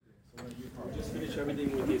finished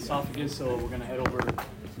everything with the esophagus, so we're going to head over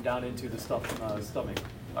down into the stomach.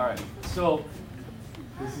 All right, so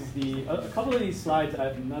this is a couple of these slides.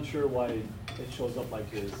 I'm not sure why it shows up like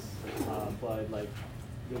this, but like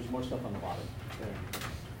there's more stuff on the bottom there.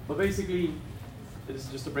 But basically, this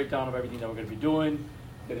is just a breakdown of everything that we're going to be doing.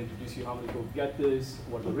 Going to introduce you how many people get this,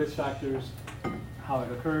 what are the risk factors, how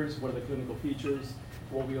it occurs, what are the clinical features,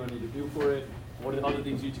 what we need to do for it, what are the other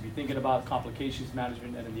things you need to be thinking about, complications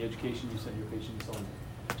management, and then the education you send your patients on.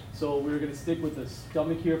 So we're going to stick with the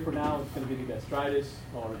stomach here for now. It's going to be the gastritis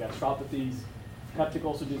or gastropathies, peptic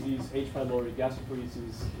ulcer disease, H. pylori,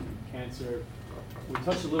 gastroparesis, cancer. We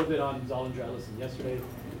touched a little bit on Zollinger-Ellison yesterday.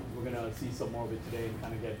 We're going to see some more of it today and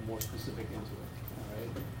kind of get more specific into it. All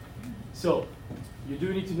right. So you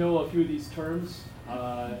do need to know a few of these terms,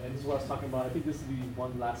 and this is what I was talking about. I think this is the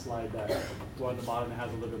one last slide that go on the bottom that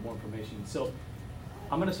has a little bit more information. So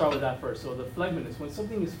I'm going to start with that first. So the phlegmonous, when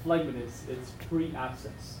something is phlegmonous, it's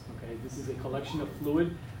pre-abscess. Okay, this is a collection of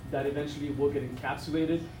fluid that eventually will get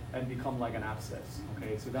encapsulated and become like an abscess.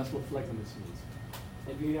 Okay, so that's what phlegmonous means.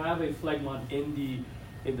 If you have a phlegmon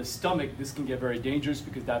in the stomach, this can get very dangerous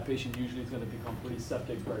because that patient usually is going to become pretty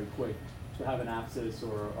septic very quick. To have an abscess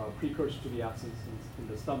or a precursor to the abscess in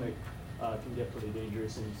the stomach can get pretty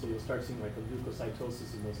dangerous, and so you'll start seeing like a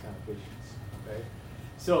leukocytosis in those kind of patients. Okay,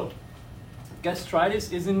 so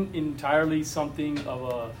gastritis isn't entirely something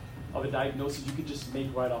of a diagnosis you could just make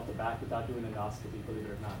right off the bat without doing endoscopy, believe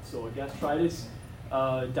it or not. So a gastritis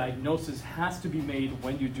diagnosis has to be made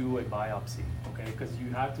when you do a biopsy, okay? Because you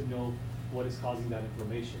have to know what is causing that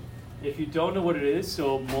inflammation. If you don't know what it is,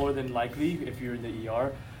 so more than likely, if you're in the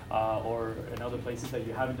ER or in other places that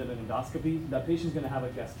you haven't done an endoscopy, that patient's going to have a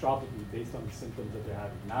gastropathy based on the symptoms that they're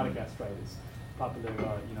having, not a gastritis,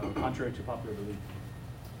 contrary to popular belief.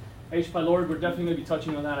 H. pylori, we're definitely going to be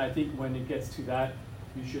touching on that. I think when it gets to that,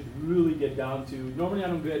 you should really get down to, normally I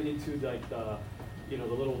don't get into like the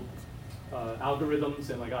little algorithms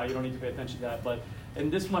and like, you don't need to pay attention to that, but in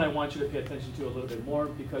this one I want you to pay attention to a little bit more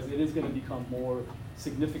because it is going to become more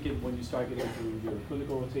significant when you start getting into your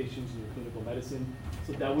clinical rotations and your clinical medicine.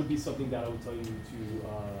 So that would be something that I would tell you to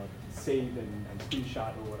save and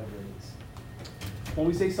screenshot or whatever it is. When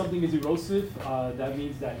we say something is erosive, that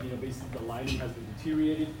means that basically the lining has been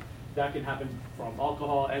deteriorated. That can happen from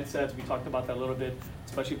alcohol, NSAIDs. We talked about that a little bit,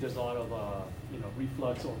 especially if there's a lot of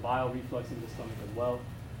reflux or bile reflux in the stomach as well.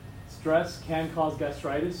 Stress can cause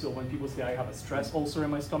gastritis. So when people say I have a stress ulcer in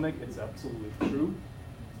my stomach, it's absolutely true.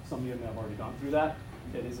 Some of you have already gone through that.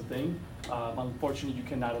 It is a thing. Unfortunately, you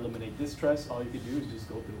cannot eliminate this stress. All you can do is just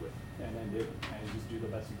go through it and end it and just do the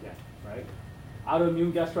best you can, right?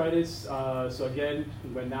 Autoimmune gastritis, so again,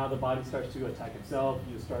 when now the body starts to attack itself,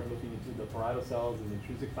 you start looking into the parietal cells and the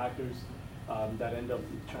intrinsic factors that end up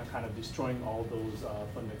kind of destroying all those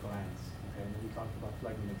fundamental glands. Okay, and we talked about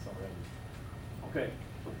phlegmons already. Okay,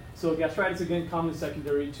 so gastritis, again, common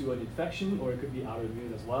secondary to an infection, or it could be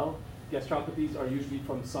autoimmune as well. Gastropathies are usually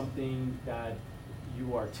from something that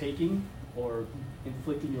you are taking or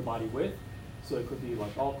inflicting your body with. So it could be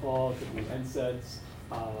like alcohol, it could be NSAIDs,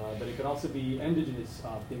 but it could also be endogenous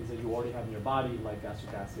things that you already have in your body, like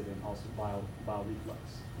gastric acid and also bile reflux.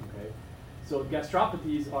 Okay, so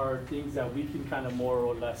gastropathies are things that we can kind of more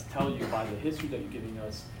or less tell you by the history that you're giving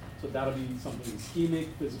us. So that'll be something ischemic,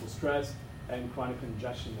 physical stress, and chronic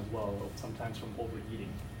congestion as well, sometimes from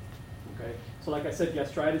overeating. Okay, so like I said,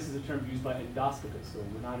 gastritis is a term used by endoscopists. So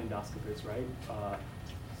we're not endoscopists, right?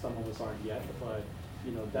 Some of us aren't yet, but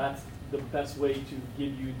that's the best way to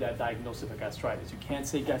give you that diagnosis of gastritis. You can't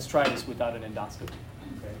say gastritis without an endoscopy.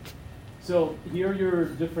 Okay, so here are your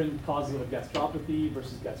different causes of gastropathy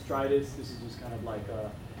versus gastritis. This is just kind of like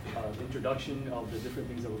an introduction of the different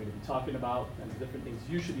things that we're going to be talking about and the different things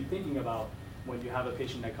you should be thinking about when you have a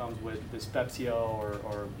patient that comes with dyspepsia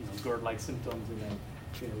or GERD-like symptoms, and then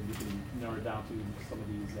you can narrow it down to some of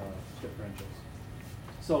these differentials.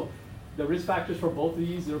 So the risk factors for both of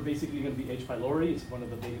these are basically going to be H. pylori. It's one of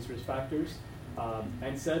the biggest risk factors.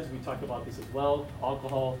 NSAIDs, we talked about this as well.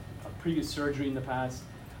 Alcohol, previous surgery in the past,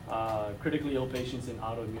 critically ill patients, and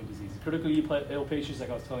autoimmune disease. Critically ill patients, like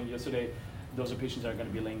I was telling you yesterday, those are patients that are going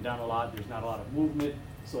to be laying down a lot. There's not a lot of movement,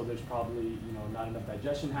 so there's probably not enough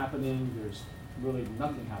digestion happening. There's really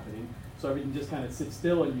nothing happening. So everything just kind of sits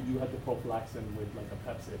still, and you do have to prophylax them with like a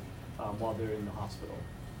Pepcid while they're in the hospital.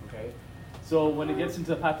 Okay. So when it gets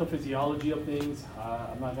into the pathophysiology of things,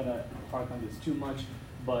 I'm not going to harp on this too much,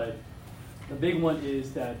 but the big one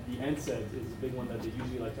is that the NSAIDs is a big one that they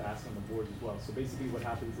usually like to ask on the boards as well. So basically what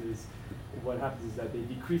happens is that they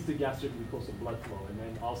decrease the gastric mucosal blood flow, and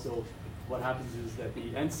then also what happens is that the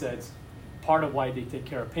NSAIDs part of why they take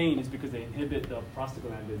care of pain is because they inhibit the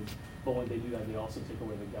prostaglandins, but when they do that, they also take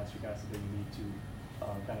away the gastric acid that you need to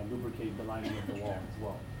kind of lubricate the lining of the wall as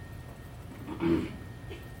well.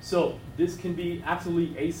 So this can be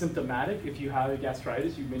absolutely asymptomatic. If you have a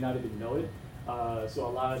gastritis, you may not even know it. So a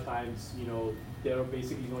lot of times, you know, they're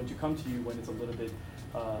basically going to come to you when it's a little bit,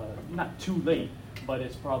 not too late, but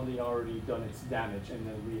it's probably already done its damage, and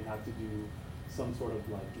then we have to do some sort of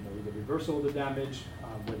like, you know, either reversal of the damage,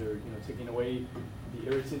 whether, you know, taking away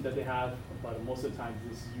the irritant that they have, but most of the time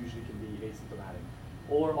this usually can be asymptomatic.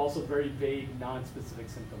 Or also very vague, non-specific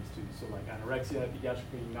symptoms too. So like anorexia,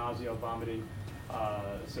 epigastric pain, nausea, vomiting.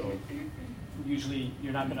 So usually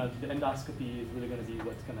you're not gonna, the endoscopy is really gonna be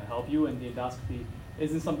what's gonna help you, and the endoscopy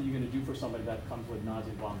isn't something you're gonna do for somebody that comes with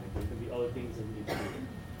nausea and vomiting. There can be other things that you need to do.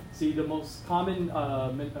 See, the most common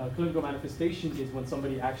clinical manifestation is when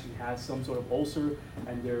somebody actually has some sort of ulcer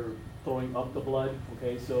and they're throwing up the blood,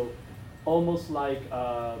 okay? So almost like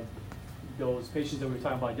those patients that we were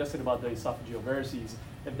talking about yesterday about the esophageal varices,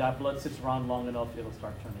 if that blood sits around long enough, it'll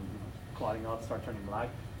start turning, you know, clotting up, start turning black.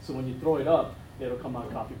 So when you throw it up, it'll come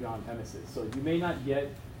out coffee ground emesis. So you may not get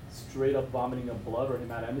straight up vomiting of blood or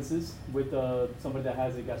hematemesis with somebody that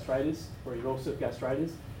has a gastritis or erosive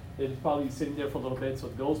gastritis. It's probably sitting there for a little bit, so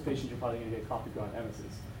those patients you're probably going to get coffee ground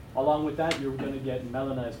emesis. Along with that, you're going to get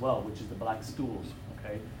melena as well, which is the black stools,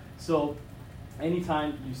 okay? So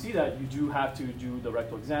anytime you see that, you do have to do the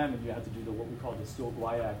rectal exam, and you have to do what we call the stool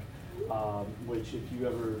guaiac, which if you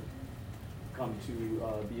ever come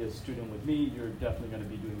to be a student with me, you're definitely going to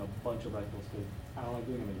be doing a bunch of rectals, because I don't like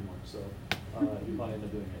doing them anymore, so you probably end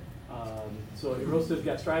up doing it. So erosive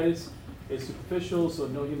gastritis is superficial, so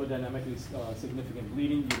no hemodynamically significant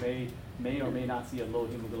bleeding. You may or may not see a low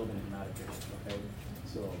hemoglobin in hematocrit, okay?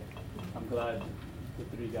 So I'm glad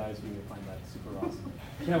the three guys here will find that super awesome.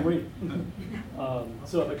 Can't wait.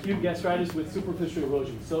 So acute gastritis with superficial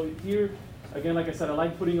erosion. So here, again, like I said, I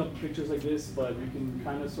like putting up pictures like this, but you can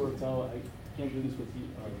kind of sort of tell. I can't do this with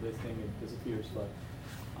this thing, it disappears, but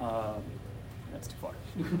that's too far.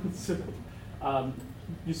 So,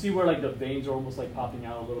 you see where like the veins are almost like popping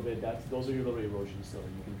out a little bit. Those are your little erosions, so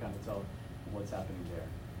you can kind of tell what's happening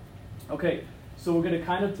there. Okay, so we're going to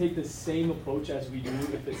kind of take the same approach as we do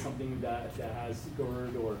if it's something that has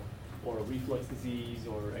GERD or reflux disease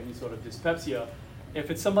or any sort of dyspepsia.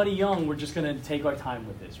 If it's somebody young, we're just going to take our time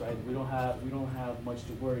with this, right? We don't have much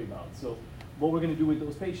to worry about. So what we're going to do with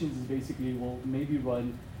those patients is basically we'll maybe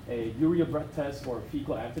run a urea breath test or a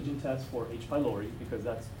fecal antigen test for H. pylori, because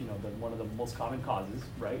that's, you know, one of the most common causes,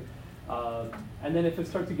 right? And then if it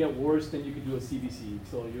starts to get worse, then you could do a CBC.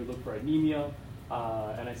 So you look for anemia,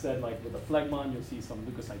 and I said like with a phlegmon, you'll see some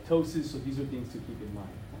leukocytosis. So these are things to keep in mind,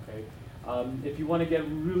 okay? If you want to get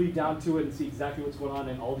really down to it and see exactly what's going on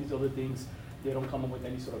and all these other things, they don't come up with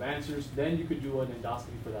any sort of answers, then you could do an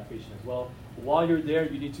endoscopy for that patient as well. While you're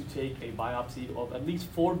there, you need to take a biopsy of at least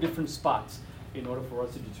 4 different spots in order for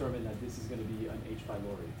us to determine that this is going to be an H.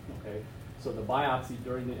 pylori, okay? So the biopsy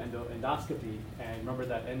during the endoscopy, and remember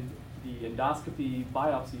that the endoscopy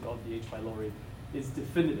biopsy of the H. pylori is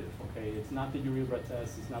definitive, okay? It's not the urea breath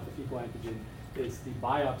test, it's not the fecal antigen, it's the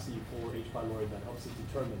biopsy for H. pylori that helps us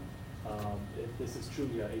determine if this is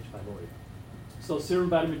truly a H. pylori. So serum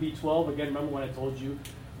vitamin B12, again, remember when I told you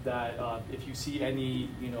that if you see any,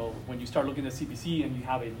 you know, when you start looking at CBC and you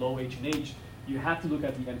have a low H&H, you have to look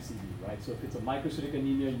at the MCV, right? So if it's a microcytic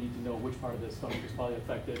anemia, you need to know which part of the stomach is probably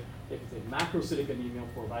affected. If it's a macrocytic anemia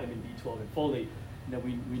for vitamin B12 and folate, then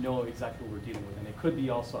we know exactly what we're dealing with. And it could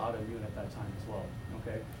be also autoimmune at that time as well,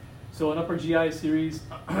 okay? So an upper GI series,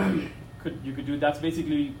 you could do, that's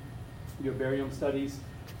basically your barium studies.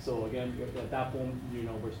 So again, at that point, you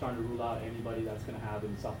know, we're starting to rule out anybody that's gonna have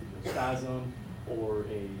an esophageal spasm or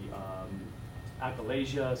a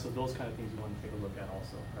achalasia. So those kind of things you want to take a look at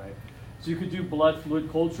also, right? So you could do blood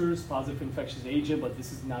fluid cultures, positive infectious agent, but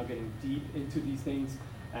this is now getting deep into these things.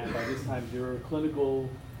 And by this time, your clinical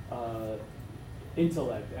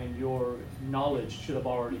intellect and your knowledge should have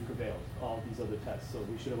already prevailed all these other tests. So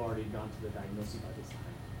we should have already gone to the diagnosis by this time.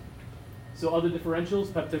 So other differentials,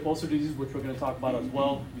 peptic ulcer disease, which we're going to talk about as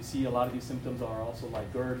well. You see a lot of these symptoms are also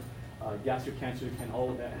like GERD. Gastric cancer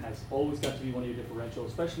has always got to be one of your differentials,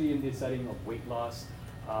 especially in the setting of weight loss.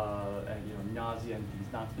 And you know, nausea and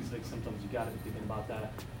these non-specific symptoms, you got to be thinking about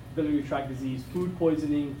that. Biliary tract disease, food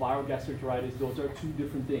poisoning, viral gastroenteritis, those are 2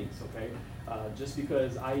 different things, okay? Just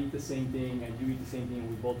because I eat the same thing and you eat the same thing and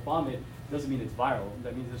we both vomit, doesn't mean it's viral.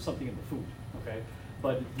 That means there's something in the food, okay?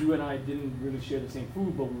 But you and I didn't really share the same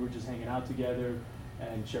food, but we were just hanging out together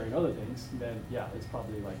and sharing other things, then yeah, it's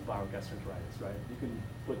probably like viral gastroenteritis, right? You can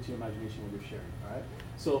put to your imagination what you're sharing, all right?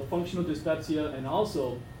 So functional dyspepsia, and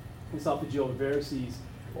also esophageal varices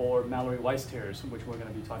or Mallory-Weiss tears, which we're going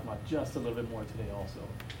to be talking about just a little bit more today also.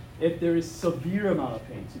 If there is severe amount of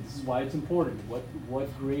pain, so this is why it's important,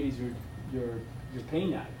 what grade is your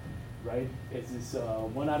pain at, right? Is this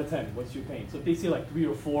 1 out of 10, what's your pain? So if they say like 3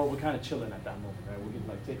 or 4, we're kind of chilling at that moment, right? We can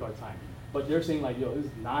like take our time. But they're saying like, yo, this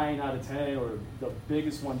is 9 out of 10, or the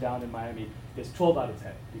biggest one down in Miami is 12 out of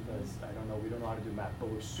 10, because I don't know, we don't know how to do math, but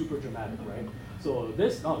we're super dramatic, right? So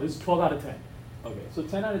this is 12 out of 10. Okay, so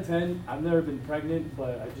 10 out of 10, I've never been pregnant,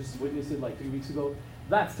 but I just witnessed it like 3 weeks ago.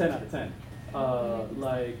 That's 10 out of 10.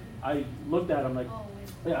 Like, I looked at it, I'm like,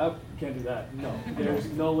 yeah, I can't do that. No, there's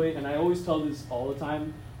no way. And I always tell this all the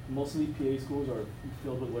time. Mostly PA schools are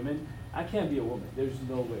filled with women. I can't be a woman. There's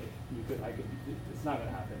no way it's not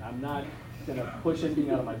gonna happen. I'm not gonna push anything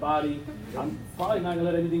out of my body. I'm probably not gonna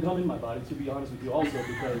let anything come in my body, to be honest with you also,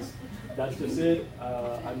 because that's just it.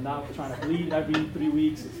 I'm not trying to bleed every 3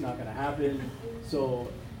 weeks. It's not gonna happen. So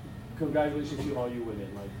congratulations to all you women.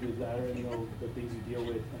 Like, I already know the things you deal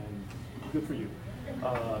with, and good for you.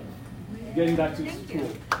 Getting back to school.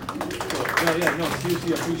 So, no,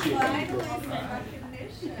 seriously, appreciate that.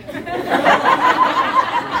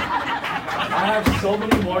 I have so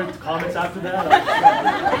many more comments after that.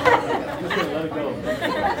 I'm just gonna let it go.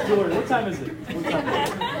 Stuart, what time is it? What time is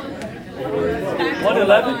it?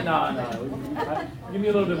 1:11? Nah. Give me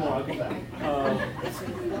a little bit more. I'll come back.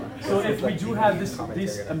 So if we do have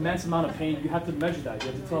this immense amount of pain, you have to measure that.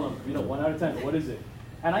 You have to tell them, 1 out of 10. What is it?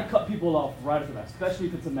 And I cut people off right after that, especially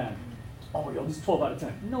if it's a man. Oh, yo, this is 12 out of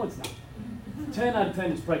 10. No, it's not. 10 out of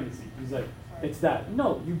 10 is pregnancy. He's like, it's that.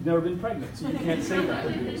 No, you've never been pregnant, so you can't say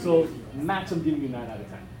that. So max, I'm giving you 9 out of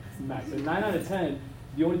 10. Max. And 9 out of 10,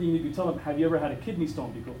 the only thing you can tell them, have you ever had a kidney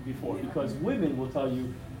stone before? Because women will tell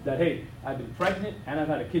you that, hey, I've been pregnant and I've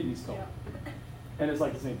had a kidney stone. And it's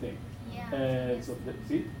like the same thing. Yeah. And so,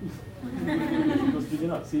 see? Go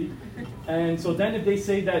speaking up, see? And so then if they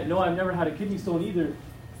say that, no, I've never had a kidney stone either,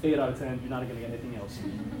 8 out of 10, you're not going to get anything else.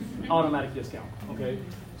 Automatic discount, okay?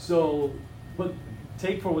 So, but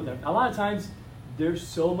take for with them. A lot of times, they're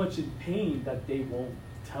so much in pain that they won't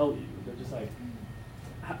tell you. They're just like,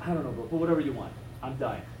 I don't know, bro, put whatever you want. I'm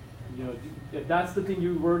dying. If that's the thing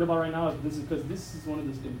you're worried about right now, this is because this is one of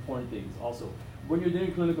the important things also. When you're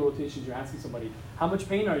doing clinical rotations, you're asking somebody, how much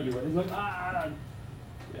pain are you? And it's like, yeah,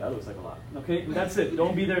 that looks like a lot. Okay, and that's it.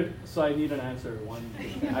 Don't be there, so I need an answer.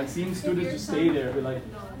 I've seen students just stay there, be like,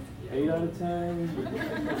 8 out of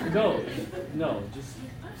 10? No, just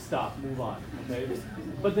stop, move on, okay?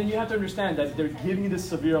 But then you have to understand that they're giving you this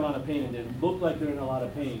severe amount of pain and they look like they're in a lot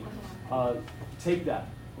of pain. Take that,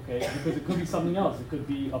 okay? Because it could be something else. It could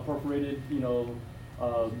be a perforated,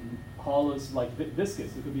 hollows like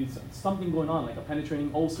viscous. It could be something going on, like a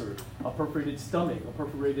penetrating ulcer, a perforated stomach, a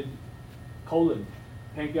perforated colon,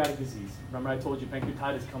 pancreatic disease. Remember I told you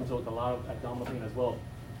pancreatitis comes with a lot of abdominal pain as well.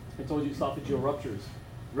 I told you esophageal ruptures,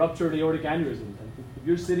 ruptured aortic aneurysm. And if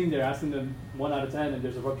you're sitting there asking them 1 out of 10 and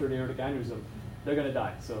there's a ruptured aortic aneurysm, they're gonna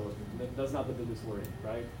die. So that's not the biggest worry,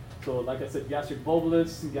 right? So like I said, gastric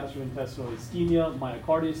volvulus, gastrointestinal ischemia,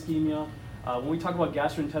 myocardial ischemia. When we talk about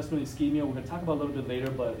gastrointestinal ischemia, we're going to talk about a little bit later,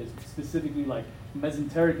 but it's specifically like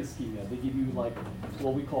mesenteric ischemia. They give you like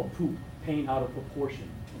what we call poop, pain out of proportion.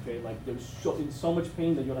 Okay, like there's in so much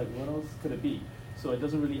pain that you're like, what else could it be? So it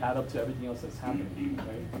doesn't really add up to everything else that's happening,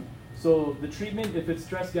 right? So the treatment, if it's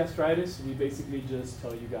stress gastritis, we basically just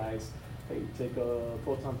tell you guys, hey, take a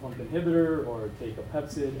proton pump inhibitor or take a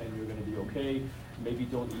Pepcid and you're going to be okay. Maybe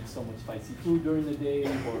don't eat so much spicy food during the day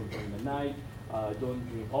or during the night. Don't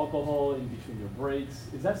drink alcohol in between your breaks.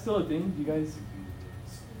 Is that still a thing? Do you guys?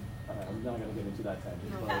 I'm not going to get into that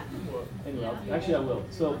tangent. But anyway, actually I will.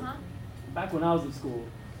 So back when I was in school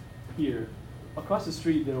here, across the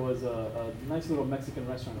street there was a nice little Mexican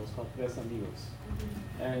restaurant. It was called Tres Amigos.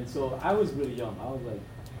 And so I was really young. I was like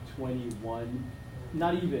 21.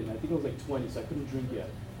 Not even. I think I was like 20, so I couldn't drink yet.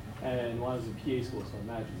 And when I was in PA school, so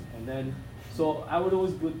imagine. And then, so I would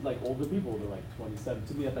always with like older people. They're like 27.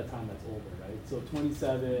 To me at that time, that's older, right? So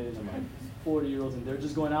 27 and like 40-year-olds, and they're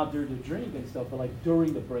just going out there to drink and stuff, but like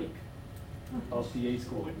during the break of PA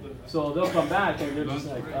school. So they'll come back and they're just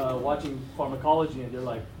like watching pharmacology, and they're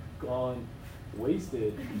like gone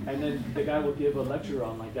wasted. And then the guy will give a lecture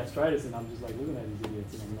on like gastritis, and I'm just like looking at these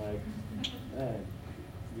idiots, and I'm like, man,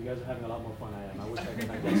 you guys are having a lot more fun I am. I wish I could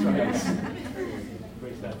have gastritis.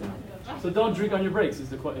 Break that down. So don't drink on your breaks is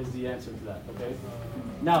the answer to that, okay?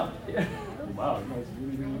 Now, wow,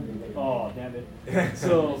 oh, damn it.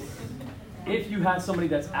 So if you have somebody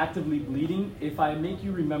that's actively bleeding, if I make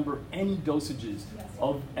you remember any dosages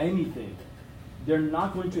of anything, they're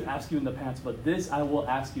not going to ask you in the pants, but this I will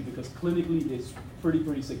ask you because clinically it's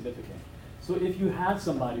pretty significant. So if you have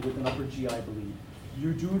somebody with an upper GI bleed,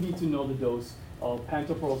 you do need to know the dose of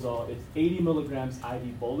pantoprazole. It's 80 milligrams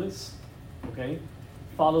IV bolus, okay?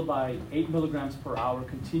 Followed by 8 milligrams per hour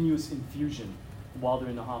continuous infusion while they're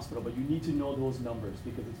in the hospital. But you need to know those numbers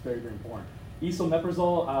because it's very, very important.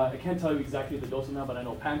 Esomeprazole, I can't tell you exactly the dose of that, but I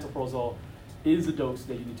know pantoprazole is a dose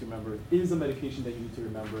that you need to remember, is a medication that you need to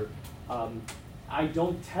remember. I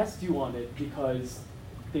don't test you on it because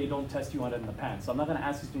they don't test you on it in the pants. So I'm not gonna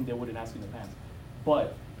ask you something they wouldn't ask you in the pants.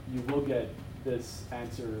 But you will get this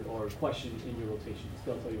answer or question in your rotations.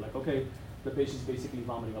 They'll tell you like, okay, the patient's basically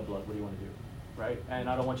vomiting up blood, what do you want to do, right? And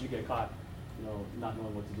I don't want you to get caught, not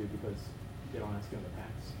knowing what to do because they don't ask you in the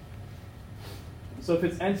pants. So if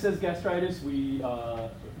it's NSAIDs gastritis, we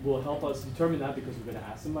will help us determine that because we're going to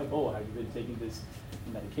ask them like, oh, have you been taking this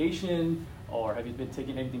medication or have you been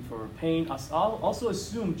taking anything for pain? I'll also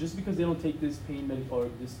assume just because they don't take this pain or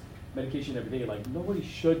this medication every day, like nobody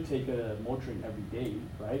should take a Motrin every day,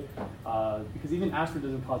 right? Because even aspirin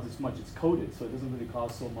doesn't cause this much, it's coated, so it doesn't really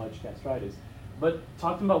cause so much gastritis. But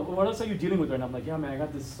talking about what else are you dealing with right now? I'm like, yeah, man, I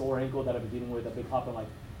got this sore ankle that I've been dealing with. I've been popping like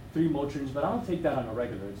 3 Motrins, but I don't take that on a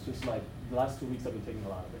regular. It's just like the last 2 weeks I've been taking a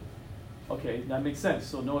lot of it. Okay, that makes sense.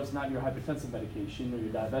 So no, it's not your hypertensive medication or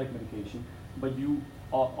your diabetic medication, but you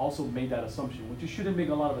also made that assumption, which you shouldn't make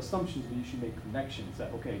a lot of assumptions, but you should make connections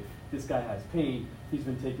that, okay, this guy has pain, he's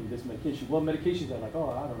been taking this medication. Well, medications are like, oh,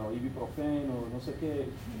 I don't know, ibuprofen or no sé qué,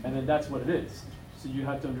 and then that's what it is. So you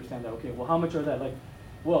have to understand that, okay, well, how much are that? Like,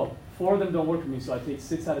 well, 4 of them don't work for me, so I take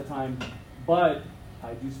 6 at a time, but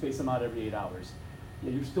I do space them out every 8 hours.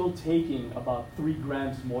 Yeah, you're still taking about 3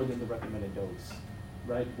 grams more than the recommended dose,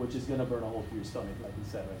 right? Which is gonna burn a hole through your stomach, like we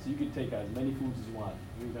said, right? So you can take as many foods as you want.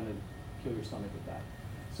 You're gonna kill your stomach with that.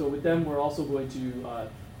 So with them, we're also going to,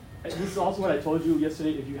 this is also what I told you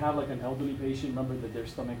yesterday, if you have like an elderly patient, remember that their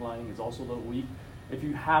stomach lining is also a little weak. If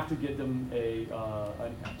you have to give them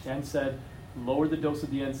an NSAID, lower the dose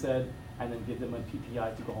of the NSAID, and then give them a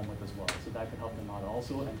PPI to go home with as well. So that can help them out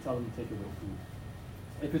also, and tell them to take it with food.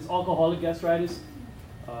 If it's alcoholic gastritis,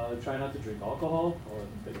 try not to drink alcohol, or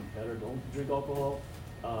better don't drink alcohol.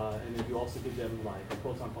 And then you also give them like a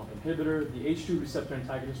proton pump inhibitor. The H2 receptor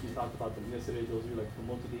antagonists, we talked about them yesterday, those are like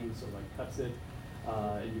famotidine, so like Pepcid.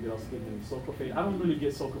 And you can also give them Sucralfate. I don't really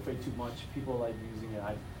get Sucralfate too much. People like using it,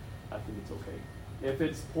 I think it's okay. If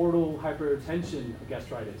it's portal hypertension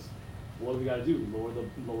gastritis, what do we gotta do?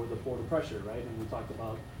 Lower the portal pressure, right? And we talked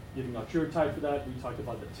about giving octreotide for that. We talked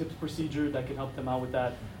about the TIPS procedure that can help them out with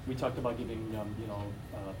that. We talked about giving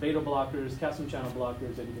beta blockers, calcium channel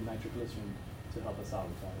blockers, and even nitroglycerin to help us out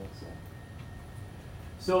with that also.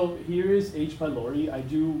 So here is H. pylori. I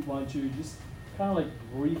do want to just kind of like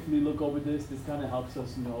briefly look over this. This kind of helps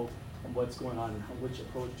us know what's going on, which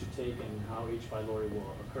approach to take, and how H. pylori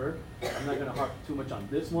will occur. I'm not going to harp too much on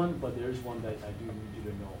this one, but there's one that I do need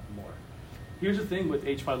you to know more. Here's the thing with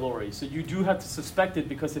H. pylori. So you do have to suspect it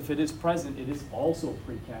because if it is present, it is also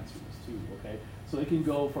precancerous too, okay? So it can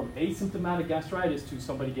go from asymptomatic gastritis to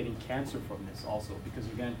somebody getting cancer from this also, because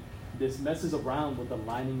again, this messes around with the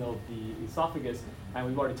lining of the esophagus, and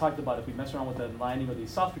we've already talked about if we mess around with the lining of the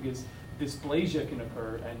esophagus, dysplasia can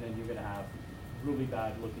occur, and then you're gonna have really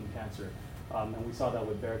bad looking cancer. And we saw that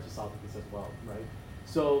with Barrett's esophagus as well, right?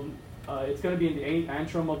 So it's going to be in the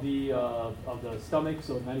antrum of the stomach,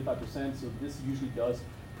 so 95%. So this usually does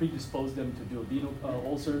predispose them to duodenal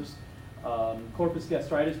ulcers. Corpus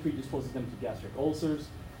gastritis predisposes them to gastric ulcers.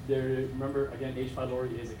 Remember, again, H.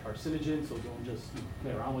 pylori is a carcinogen, so don't just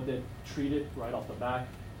play around with it. Treat it right off the bat,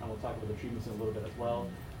 and we'll talk about the treatments in a little bit as well.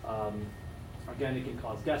 Again, it can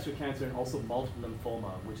cause gastric cancer and also multiple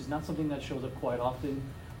lymphoma, which is not something that shows up quite often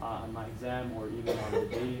on my exam or even on the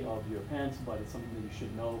day of your PANCE, but it's something that you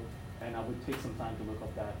should know, and I would take some time to look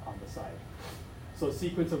up that on the side. So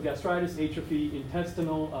sequence of gastritis, atrophy,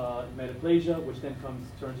 intestinal metaplasia, which then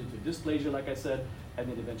turns into dysplasia, like I said, and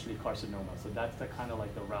then eventually carcinoma. So that's the kind of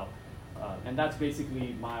like the route. And that's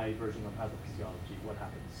basically my version of pathophysiology, what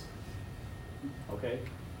happens. Okay?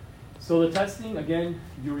 So the testing, again,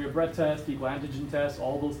 urea breath test, fecal antigen test,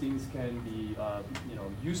 all those things can be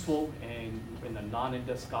useful in a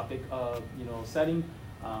non-endoscopic setting,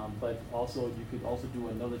 but also you could also do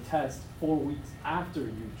another test 4 weeks after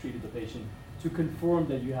you've treated the patient to confirm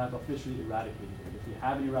that you have officially eradicated it. If you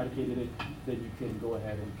haven't eradicated it, then you can go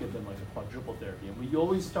ahead and give them like a quadruple therapy. And we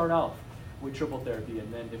always start off with triple therapy,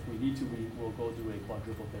 and then if we need to, we will go do a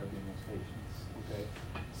quadruple therapy in most patients, okay?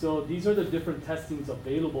 So these are the different testings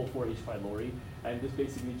available for H. pylori, and this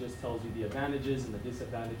basically just tells you the advantages and the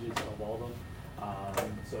disadvantages of all of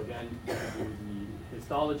them. So again, you can do the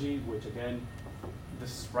histology, which again, this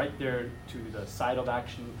is right there to the site of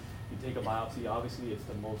action. You take a biopsy, obviously it's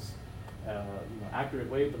the most accurate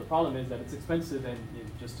way. But the problem is that it's expensive, and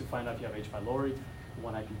just to find out if you have H. pylori,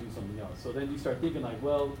 when I can do something else. So then you start thinking like,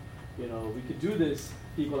 well, we could do this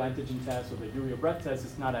fecal antigen test or the urea breath test.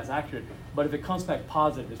 It's not as accurate, but if it comes back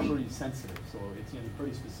positive, it's pretty sensitive. So it's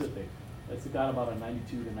pretty specific. It's got about a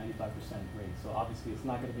 92 to 95% rate. So obviously, it's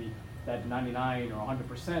not going to be that 99 or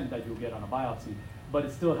 100% that you'll get on a biopsy, but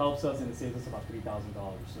it still helps us, and it saves us about $3,000.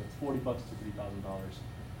 So it's $40 to $3,000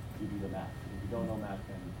 if you do the math. If you don't know math,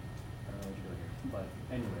 then I don't know what you're doing here.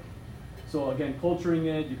 But anyway, so again, culturing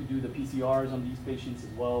it, you can do the PCRs on these patients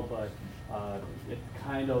as well, but it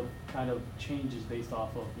kind of changes based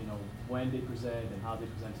off of when they present and how they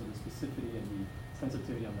present. So the specificity and the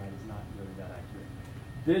sensitivity on that is not really that accurate.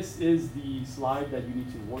 This is the slide that you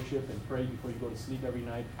need to worship and pray before you go to sleep every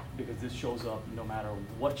night, because this shows up no matter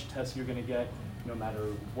which test you're going to get, no matter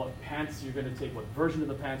what pants you're going to take, what version of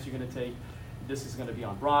the pants you're going to take. This is going to be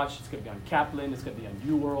on Roche, it's going to be on Kaplan, it's going to be on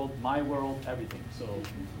UWorld, MyWorld, everything. So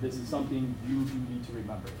this is something you do need to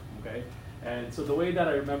remember, okay? And so the way that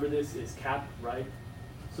I remember this is CAP, right?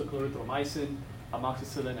 So clarithromycin,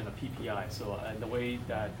 amoxicillin, and a PPI. So the way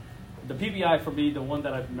that the PPI for me, the one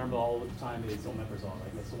that I remember all the time is omeprazole.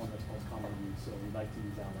 Like that's the one that's most commonly used, so we like to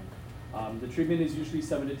use that one. The treatment is usually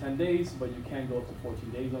 7 to 10 days, but you can go up to 14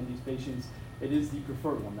 days on these patients. It is the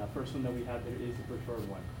preferred one. That first one that we had there is the preferred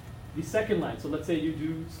one. The second line, so let's say you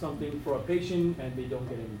do something for a patient and they don't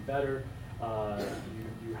get any better,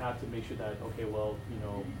 you have to make sure that, okay, well,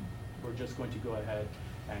 we're just going to go ahead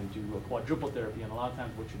and do a quadruple therapy. And a lot of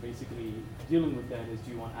times what you're basically dealing with then is,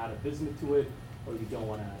 do you want to add a bismuth to it, or you don't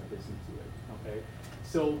want to add a bismuth to it, okay?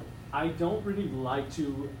 So I don't really like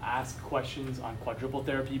to ask questions on quadruple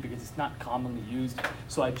therapy because it's not commonly used.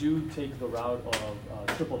 So I do take the route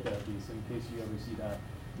of triple therapy. So in case you ever see that,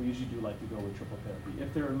 we usually do like to go with triple therapy.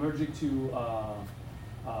 If they're allergic to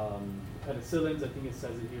penicillins, I think it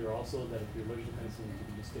says it here also that if you're allergic to penicillin, you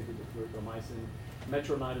can just stick with the clarithromycin,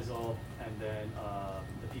 metronidazole, and then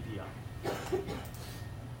the PPI.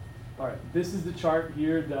 All right, this is the chart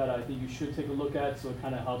here that I think you should take a look at. So it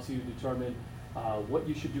kind of helps you determine what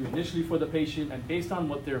you should do initially for the patient, and based on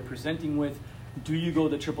what they're presenting with, do you go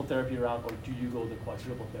the triple therapy route or do you go the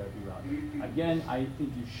quadruple therapy route? Again, I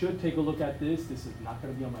think you should take a look at this. This is not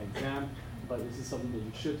going to be on my exam, but this is something that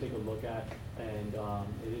you should take a look at, and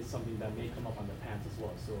it is something that may come up on the PANCE as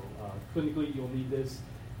well. So clinically, you'll need this,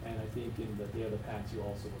 and I think in the day of the PANCE, you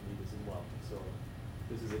also will need this as well. So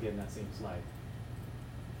this is, again, that same slide.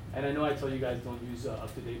 And I know I tell you guys don't use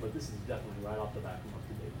up-to-date, but this is definitely right off the bat from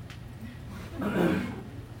up-to-date.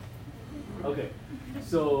 Okay,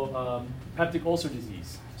 so peptic ulcer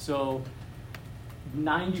disease. So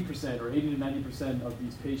 90% or 80 to 90% of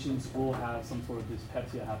these patients will have some sort of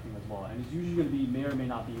dyspepsia happening as well. And it's usually going to be, may or may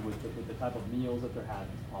not be with the type of meals that they're having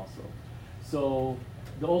also. So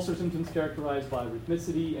the ulcer symptoms characterized by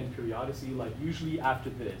rhythmicity and periodicity, like usually after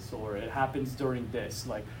this, or it happens during this,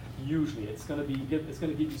 like usually it's going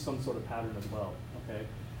to give you some sort of pattern as well, okay?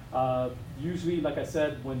 Usually, like I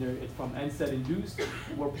said, when it's from NSAID induced,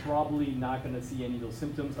 we're probably not going to see any of those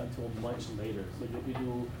symptoms until much later. So you'll be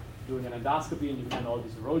doing an endoscopy and you find all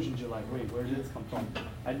these erosions, you're like, wait, where did this come from?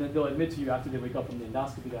 And then they'll admit to you after they wake up from the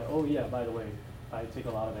endoscopy that, oh yeah, by the way, I take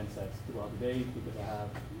a lot of NSAIDs throughout the day because I have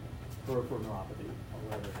peripheral neuropathy, or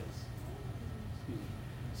whatever it is. Excuse me.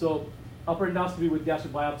 So upper endoscopy with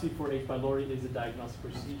gastric biopsy for H. pylori is a diagnostic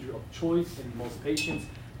procedure of choice in most patients,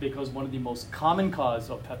 because one of the most common cause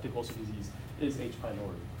of peptic ulcer disease is H.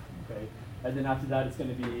 pylori, okay? And then after that, it's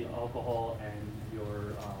going to be alcohol and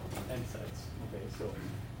your NSAIDs, okay? So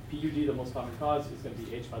PUD, the most common cause, is going to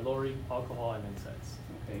be H. pylori, alcohol, and NSAIDs,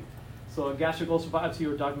 okay? So a gastric ulcer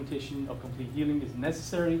biopsy or documentation of complete healing is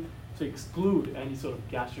necessary to exclude any sort of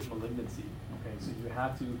gastric malignancy, okay? So you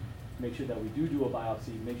have to make sure that we do a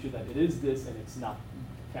biopsy, make sure that it is this and it's not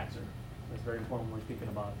cancer. That's very important when we're thinking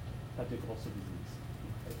about peptic ulcer disease.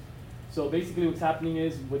 So basically what's happening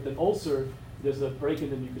is with an ulcer, there's a break in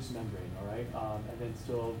the mucous membrane, all right? And then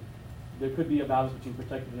so there could be a balance between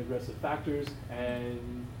protective and aggressive factors,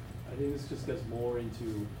 and I think this just gets more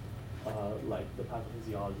into like the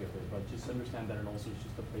pathophysiology of it, but just understand that an ulcer is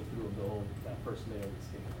just a breakthrough of that first layer of the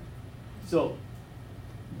skin. So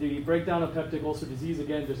the breakdown of peptic ulcer disease,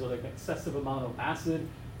 again, there's like excessive amount of acid,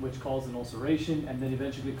 which causes an ulceration, and then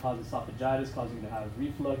eventually causes esophagitis, causing you to have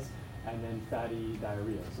reflux, and then fatty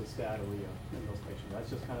diarrhea, so steatorrhea in those patients. That's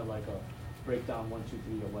just kind of like a breakdown 1, 2,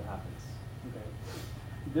 3 of what happens. Okay,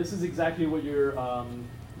 this is exactly what your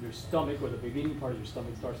stomach, or the beginning part of your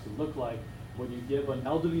stomach, starts to look like when you give an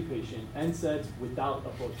elderly patient NSAIDs without a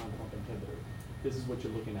proton pump inhibitor. This is what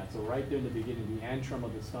you're looking at. So right there in the beginning, the antrum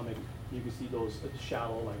of the stomach, you can see those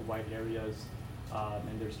shallow, like white areas.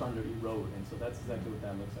 and they're starting to erode, and so that's exactly what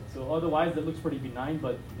that looks like. So otherwise, that looks pretty benign,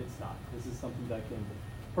 but it's not. This is something that can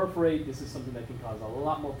perforate. This is something that can cause a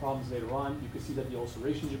lot more problems later on. You can see that the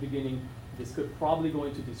ulcerations are beginning. This could probably go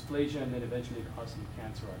into dysplasia and then eventually cause some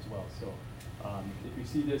cancer as well. So if you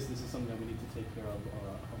see this, this is something that we need to take care of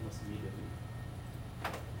almost immediately.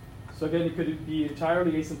 So again, it could be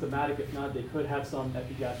entirely asymptomatic. If not, they could have some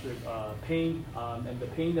epigastric pain, and the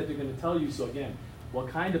pain that they're going to tell you. So again, what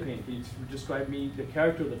kind of pain? Can you describe me the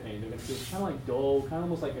character of the pain? They're going to say it's kind of like dull, kind of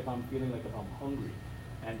almost like if I'm feeling like if I'm hungry.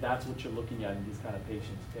 And that's what you're looking at in these kind of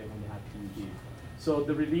patients, okay, when you have PUD. So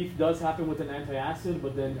the relief does happen with an antacid,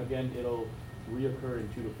 but then again, it'll reoccur in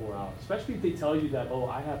 2 to 4 hours. Especially if they tell you that, oh,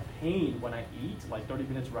 I have pain when I eat, like 30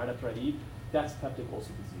 minutes right after I eat, that's peptic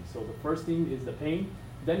ulcer disease. So the first thing is the pain.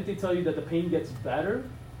 Then if they tell you that the pain gets better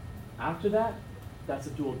after that, that's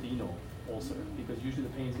a duodenal ulcer, because usually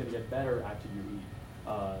the pain is going to get better after you eat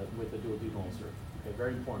with a duodenal ulcer. Okay,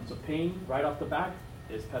 very important. So pain right off the back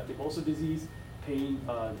is peptic ulcer disease. Pain,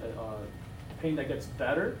 pain that gets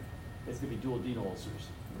better is going to be duodenal ulcers.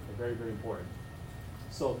 Okay, very, very important.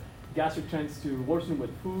 So gastric tends to worsen with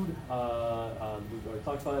food. We've already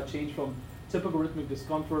talked about that. Change from typical rhythmic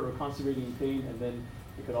discomfort or constipating pain, and then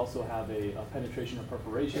it could also have a penetration or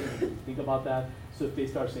perforation. If you think about that. So if they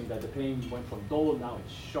start saying that the pain went from dull, now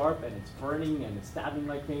it's sharp and it's burning and it's stabbing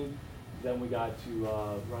like pain, then we got to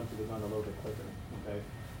run to the gun a little bit quicker. Okay.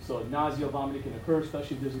 So nausea, vomiting can occur,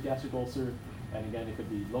 especially if there's a gastric ulcer. And again, it could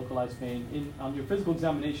be localized pain. On your physical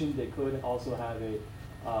examination, they could also have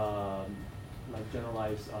a like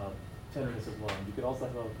generalized tenderness as well. You could also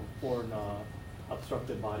have a foreign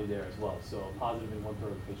obstructed body there as well. So positive in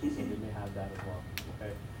 1/3 of patients, so they may have that as well.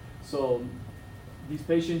 Okay. So these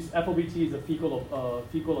patients, FOBT is a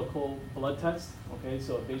fecal occult blood test. Okay.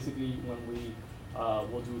 So basically, when we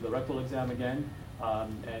will do the rectal exam again,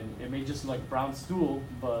 and it may just look like brown stool,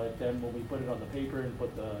 but then when we put it on the paper and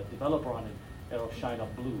put the developer on it, it'll shine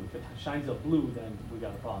up blue. If it shines up blue, then we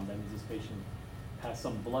got a problem. That means this patient has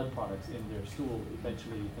some blood products in their stool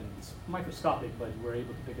eventually, and it's microscopic, but we're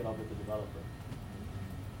able to pick it up with the developer.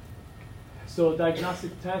 So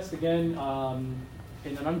diagnostic test, again,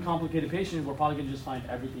 in an uncomplicated patient, we're probably gonna just find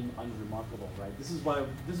everything unremarkable, right? This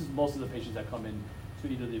is most of the patients that come in to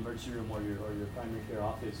either the emergency room or your primary care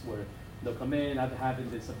office, where they'll come in, I've had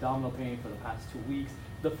this abdominal pain for the past 2 weeks.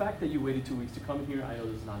 The fact that you waited 2 weeks to come here, I know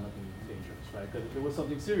this is not nothing dangerous, right? Because if it was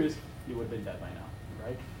something serious, you would have been dead by now,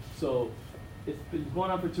 right? So it's been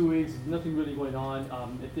going on for 2 weeks, there's nothing really going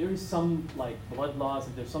on. If there is some like blood loss,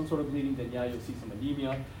 if there's some sort of bleeding, then yeah, you'll see some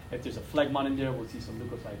anemia. If there's a phlegmon in there, we'll see some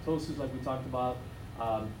leukocytosis like we talked about.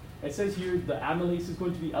 It says here the amylase is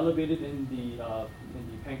going to be elevated in the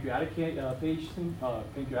pancreatic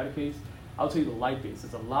pancreatic case. I'll tell you the lipase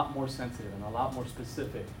is a lot more sensitive and a lot more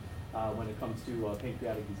specific when it comes to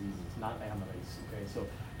pancreatic diseases, not amylase. Okay, so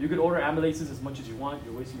you could order amylases as much as you want.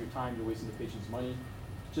 You're wasting your time. You're wasting the patient's money.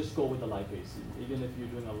 Just go with the lipase. Even if you're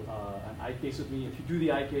doing an eye case with me, if you do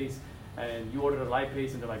the eye case and you order a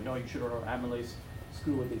lipase and they're like, no, you should order amylase,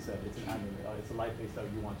 screw what they said. It's an amylase. It's a lipase that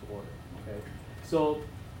you want to order. Okay, so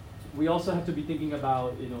we also have to be thinking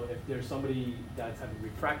about, if there's somebody that's having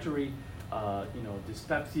refractory,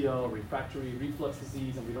 dyspepsia, or refractory reflux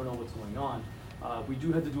disease, and we don't know what's going on. We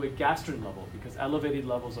do have to do a gastrin level, because elevated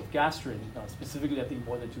levels of gastrin, specifically I think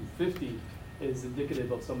more than 250, is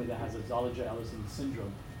indicative of somebody that has a Zollinger-Ellison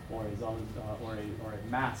syndrome or a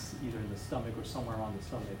mass either in the stomach or somewhere around the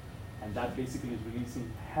stomach. And that basically is releasing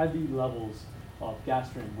heavy levels of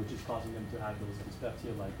gastrin, which is causing them to have those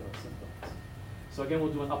dyspepsia-like symptoms. So again,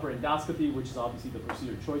 we'll do an upper endoscopy, which is obviously the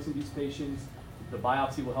procedure of choice in these patients. The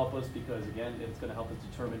biopsy will help us because, again, it's going to help us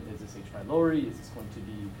determine, is this H. pylori, is this going to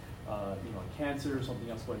be a cancer or something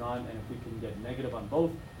else going on? And if we can get negative on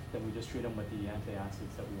both, then we just treat them with the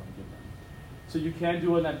antacids that we want to give them. So you can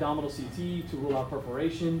do an abdominal CT to rule out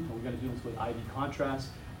perforation. We're going to do this with IV contrast.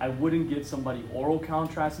 I wouldn't give somebody oral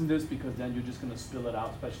contrast in this, because then you're just going to spill it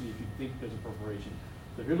out, especially if you think there's a perforation.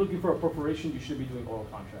 So if you're looking for a perforation, you should be doing oral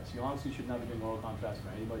contrast. You honestly should not be doing oral contrast for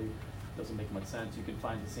anybody. It doesn't make much sense. You can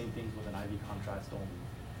find the same things with an IV contrast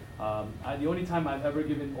only. The only time I've ever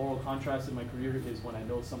given oral contrast in my career is when I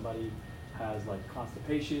know somebody has like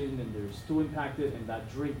constipation and they're stool impacted, and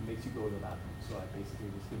that drink makes you go to the bathroom. So I basically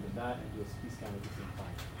just give them that and do a CT scan at the same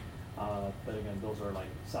time. But again, those are like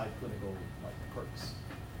side clinical like perks.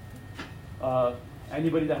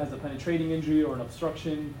 Anybody that has a penetrating injury or an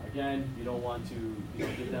obstruction, again, you don't want to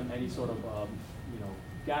give them any sort of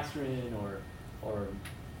gastrin or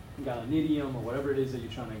galenidium or whatever it is that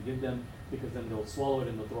you're trying to give them, because then they'll swallow it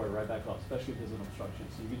and they'll throw it right back up, especially if there's an obstruction.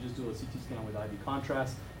 So you can just do a CT scan with IV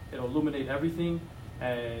contrast. It'll illuminate everything,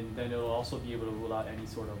 And then it'll also be able to rule out any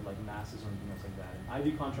sort of like masses or anything else like that. And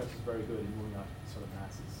IV contrast is very good in ruling out sort of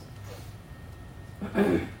masses.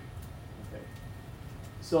 Okay.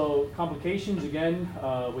 So complications, again,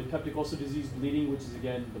 with peptic ulcer disease, bleeding, which is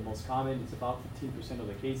again the most common. It's about 15% of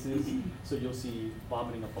the cases. So you'll see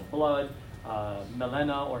vomiting up of blood,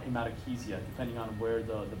 melena or hematochezia, depending on where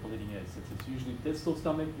the bleeding is. If it's usually distal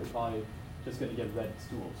stomach, you're probably just going to get red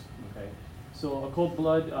stools. Okay. So a cold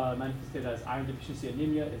blood manifested as iron deficiency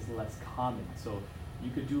anemia is less common. So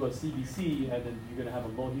you could do a CBC and then you're going to have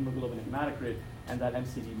a low hemoglobin hematocrit, and that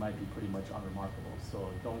MCD might be pretty much unremarkable. So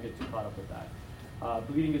don't get too caught up with that.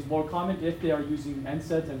 Bleeding is more common if they are using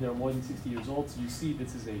NSAIDs and they're more than 60 years old. So you see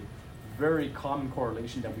this is a very common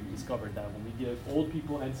correlation that we've discovered, that when we give old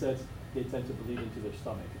people NSAIDs, they tend to bleed into their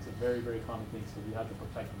stomach. It's a very, very common thing, so we have to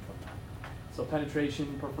protect them from that. So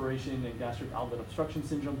penetration, perforation, and gastric outlet obstruction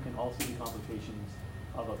syndrome can also be complications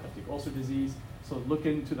of a peptic ulcer disease. So look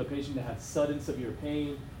into the patient that has sudden severe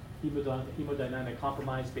pain. Hemodynamic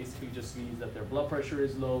compromise basically just means that their blood pressure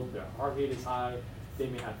is low, their heart rate is high, they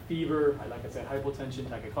may have fever, like I said, hypotension,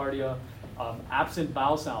 tachycardia, absent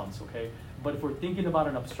bowel sounds, okay? But if we're thinking about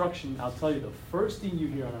an obstruction, I'll tell you the first thing you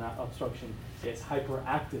hear on an obstruction is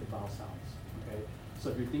hyperactive bowel sounds, okay? So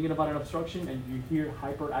if you're thinking about an obstruction and you hear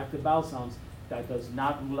hyperactive bowel sounds, that does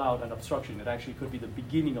not rule out an obstruction. It actually could be the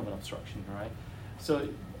beginning of an obstruction, all right? So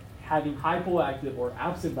having hypoactive or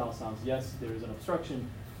absent bowel sounds, yes, there is an obstruction,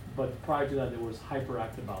 but prior to that, there was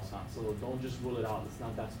hyperactive bowel sounds. So don't just rule it out. It's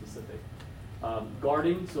not that specific.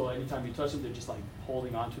 Guarding, so anytime you touch them, they're just like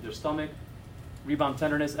holding onto their stomach. Rebound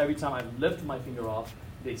tenderness, every time I lift my finger off,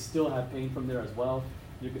 they still have pain from there as well.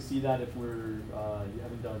 You can see that if you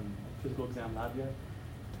haven't done a physical exam lab yet.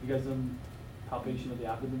 You guys done palpation of the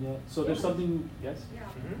abdomen yet? So there's something, yes? Yeah.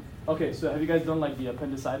 Mm-hmm. Okay, so have you guys done like the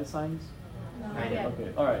appendicitis signs? No. Not yet.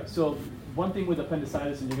 Okay, all right. So one thing with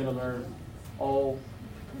appendicitis, and you're gonna learn all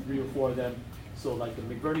 3 or 4 of them. So like the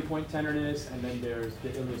McBurney point tenderness, and then there's the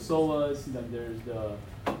iliopsoas, and then there's the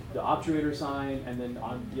obturator sign, and then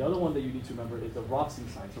on the other one that you need to remember is the Roxing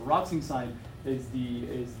sign. So Roxing sign is the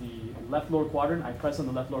left lower quadrant. I press on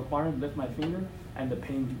the left lower quadrant, lift my finger, and the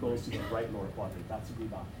pain goes to the right lower quadrant. That's a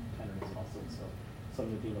rebound tenderness also, so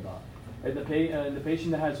something to think about. And the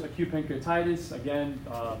patient that has acute pancreatitis, again,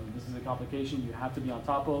 this is a complication you have to be on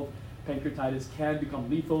top of. Pancreatitis can become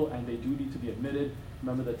lethal, and they do need to be admitted.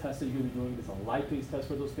 Remember, the test that you're going to be doing is a lipase test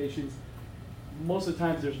for those patients. Most of the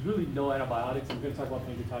times, there's really no antibiotics. I'm going to talk about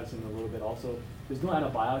pancreatitis in a little bit also. There's no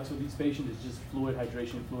antibiotics with these patients. It's just fluid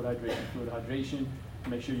hydration, fluid hydration, fluid hydration.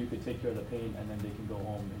 Make sure you can take care of the pain, and then they can go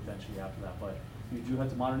home eventually after that. But you do have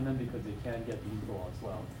to monitor them because they can get lethal as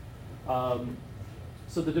well.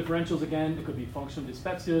 So the differentials, again, it could be functional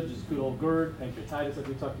dyspepsia, just good old GERD, pancreatitis like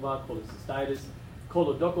we talked about, cholecystitis,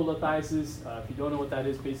 coloductal lithiasis. If you don't know what that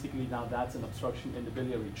is, basically now that's an obstruction in the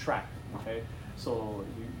biliary tract, okay? So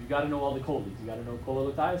you got to know all the coles. You got to know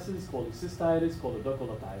cholelithiasis, cholecystitis, coloductal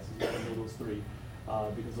lithiasis. You got to know those 3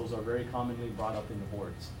 because those are very commonly brought up in the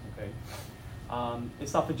boards, okay?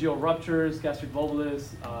 Esophageal ruptures, gastric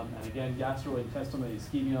volvulus, and again, gastrointestinal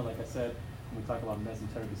ischemia, like I said, when we talk about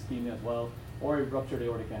mesenteric ischemia as well, or a ruptured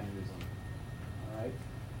aortic aneurysm, all right?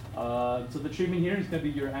 So the treatment here is going to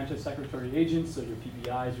be your anti-secretory agents, so your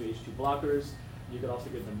PPIs, your H2 blockers. You could also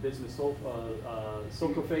give them bismuth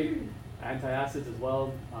sulfoate, antacids as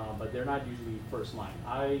well, but they're not usually first line.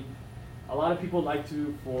 A lot of people like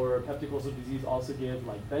to, for peptic ulcer disease, also give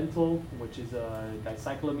like Bentyl, which is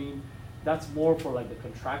dicyclamine. That's more for like the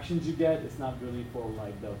contractions you get. It's not really for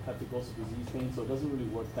like the peptic ulcer disease pain, so it doesn't really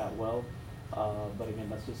work that well. But again,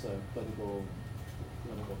 that's just a clinical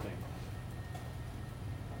thing.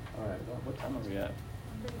 All right, well, what time are we at?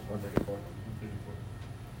 1:34.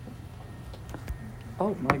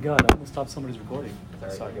 Oh my God, I almost stopped somebody's recording.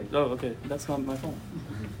 Sorry. Oh, okay, that's not my phone.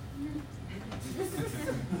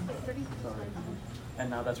 Sorry. And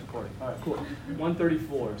now that's recording. All right, cool.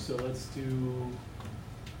 1:34, so let's do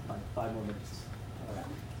 5 more minutes. All right.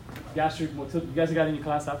 Gastric motility, you guys got any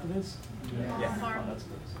class after this? Yeah. Oh, that's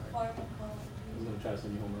good. Sorry. I was going to try to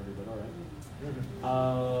send you home early, but all right.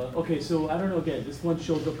 Okay, so I don't know, again, this one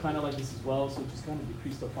shows up kind of like this as well, so just kind of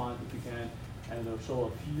decrease the font if you can, and it'll show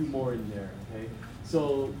a few more in there, okay?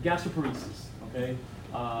 So gastroparesis, okay?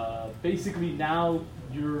 Basically now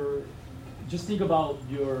you're, just think about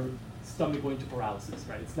your stomach going to paralysis,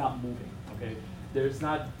 right? It's not moving, okay? It's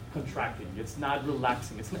not contracting, it's not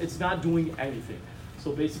relaxing, it's not doing anything.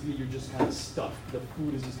 So basically you're just kind of stuck. The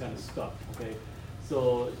food is just kind of stuck, okay?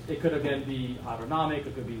 So it could again be autonomic,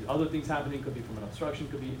 it could be other things happening, it could be from an obstruction,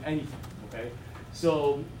 it could be anything, okay?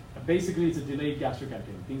 So basically it's a delayed gastric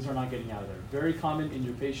emptying. Things are not getting out of there. Very common in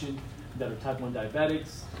your patient that are type 1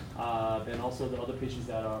 diabetics, and also the other patients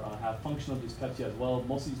that have functional dyspepsia as well.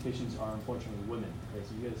 Most of these patients are unfortunately women. Okay,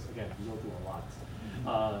 so you guys, again, you go through a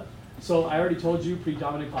lot. So I already told you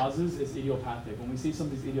predominant causes is idiopathic. When we say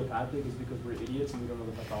something's idiopathic, it's because we're idiots and we don't know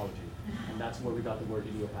the pathology. And that's where we got the word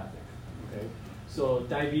idiopathic. Okay? So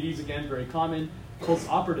diabetes, again, very common.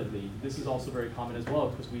 Post-operatively, this is also very common as well,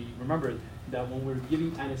 because we remember that when we're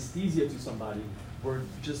giving anesthesia to somebody, we're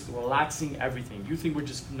just relaxing everything. You think we're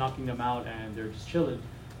just knocking them out and they're just chilling.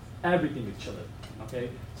 Everything is chilling, okay?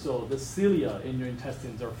 So the cilia in your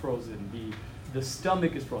intestines are frozen. The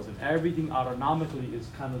stomach is frozen. Everything autonomically is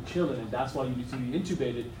kind of chilling, and that's why you need to be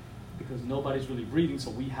intubated, because nobody's really breathing,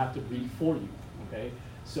 so we have to breathe for you, okay?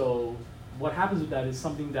 So what happens with that is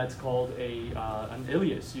something that's called an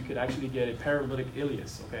ileus. You could actually get a paralytic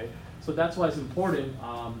ileus, okay? So that's why it's important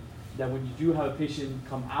that when you do have a patient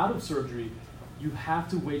come out of surgery, you have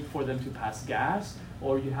to wait for them to pass gas,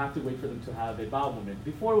 or you have to wait for them to have a bowel movement.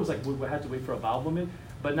 Before it was like we had to wait for a bowel movement,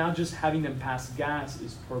 but now just having them pass gas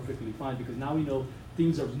is perfectly fine, because now we know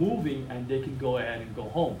things are moving and they can go ahead and go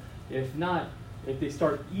home. If not, if they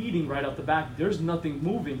start eating right off the back, there's nothing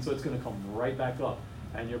moving, so it's gonna come right back up,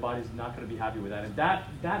 and your body's not gonna be happy with that. And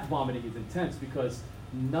that vomiting is intense, because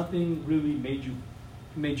nothing really made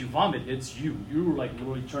you vomit, it's you. You were like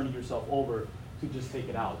literally turning yourself over to just take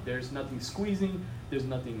it out. There's nothing squeezing, there's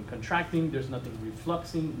nothing contracting, there's nothing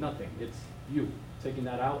refluxing, nothing. It's you taking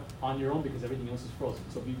that out on your own, because everything else is frozen.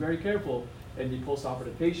 So be very careful in the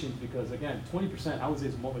post-operative patients, because again, 20%, I would say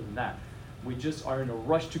is more than that. We just are in a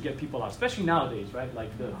rush to get people out, especially nowadays, right?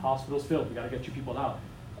 Like the hospital's filled, we gotta get you people out.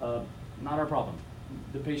 Not our problem.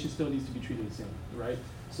 The patient still needs to be treated the same, right?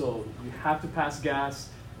 So you have to pass gas,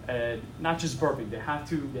 and not just burping. They have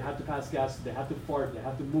to pass gas, they have to fart, they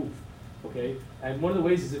have to move. Okay, and one of the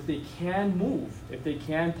ways is if they can move, if they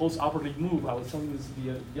can post-operatively move, I was telling this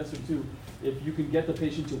yesterday too, if you can get the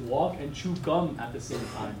patient to walk and chew gum at the same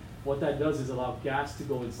time, what that does is allow gas to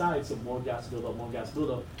go inside, so more gas build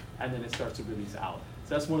up, and then it starts to release out.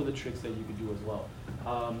 So that's one of the tricks that you can do as well.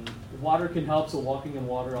 Water can help, so walking in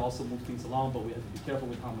water also moves things along, but we have to be careful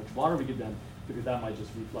with how much water we give them, because that might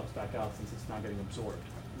just reflux back out since it's not getting absorbed,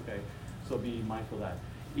 okay? So be mindful of that.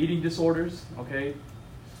 Eating disorders, okay?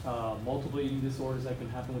 Multiple eating disorders that can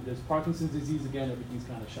happen with this. Parkinson's disease, again, everything's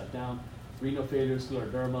kind of shut down. Renal failure,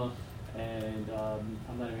 scleroderma, and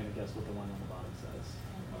I'm not even going to guess what the one on the bottom says.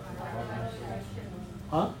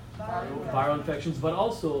 Huh? Viral infections, but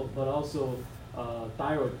also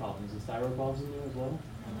thyroid problems. Is thyroid problems in there as well?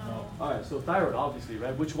 No. All right, so thyroid, obviously,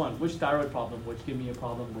 right? Which one? Which thyroid problem? Which give me a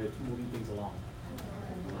problem with moving things along?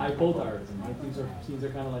 Hypothyroidism, right? Things are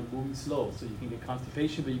kind of like moving slow, so you can get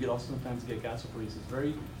constipation, but you can also sometimes get gastroparesis.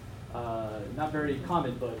 Very, not very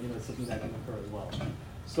common, but it's something that can occur as well.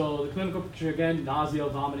 So the clinical picture again: nausea,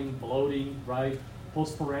 vomiting, bloating, right?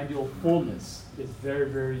 Postprandial fullness is very,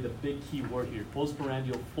 very the big key word here.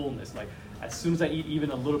 Postprandial fullness, like as soon as I eat even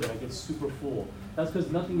a little bit, I get super full. That's because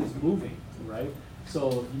nothing is moving, right?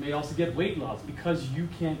 So you may also get weight loss because you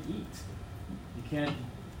can't eat. You can't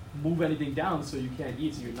move anything down, so you can't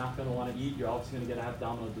eat, so you're not going to want to eat. You're obviously going to get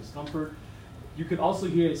abdominal discomfort. You could also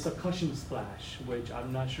hear a succussion splash, which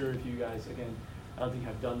I'm not sure if you guys, again, I don't think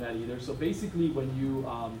have done that either. So basically, when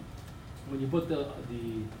you put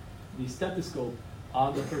the stethoscope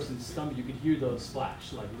on the person's stomach, you could hear the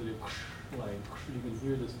splash, like literally, like you can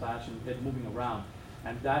hear the splash and it moving around,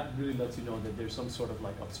 and that really lets you know that there's some sort of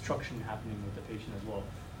like obstruction happening with the patient as well.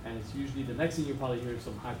 And it's usually the next thing you probably hear is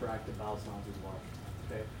some hyperactive bowel sounds as well.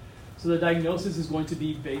 Okay. So the diagnosis is going to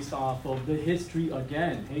be based off of the history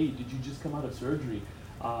again. Hey, did you just come out of surgery?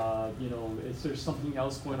 Is there something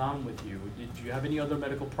else going on with you? Did you have any other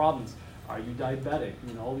medical problems? Are you diabetic?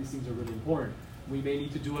 All these things are really important. We may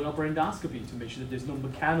need to do an upper endoscopy to make sure that there's no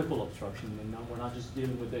mechanical obstruction, and we're not just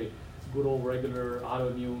dealing with a good old regular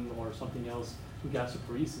autoimmune or something else,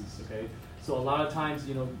 gastroparesis, okay? So a lot of times,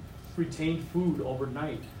 retained food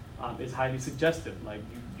overnight is highly suggestive. Like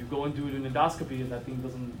you go and do an endoscopy and that thing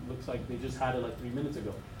looks like they just had it like 3 minutes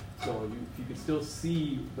ago. So if you can still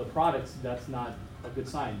see the products, that's not a good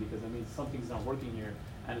sign, because that means something's not working here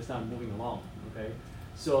and it's not moving along, okay?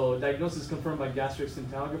 So diagnosis is confirmed by gastric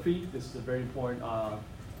scintigraphy. This is a very important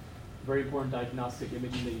diagnostic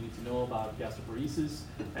imaging that you need to know about gastroparesis.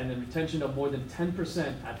 And then retention of more than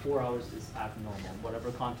 10% at 4 hours is abnormal,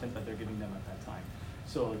 whatever content that they're giving them at that time.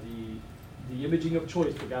 So the imaging of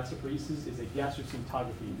choice for gastroparesis is a gastric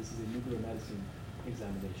scintigraphy. This is a nuclear medicine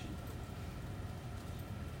examination.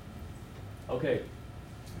 Okay,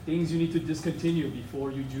 things you need to discontinue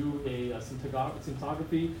before you do a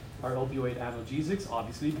scintigraphy are opioid analgesics,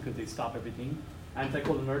 obviously, because they stop everything.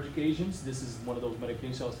 Anticholinergic agents, this is one of those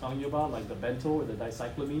medications I was telling you about, like the bento or the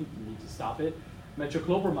dicyclamine, you need to stop it.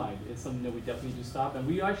 Metoclopramide, it's something that we definitely do stop, and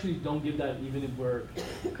we actually don't give that even if we're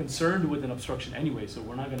concerned with an obstruction anyway, so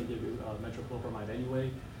we're not going to give you metoclopramide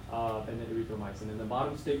anyway, and then erythromycin. And the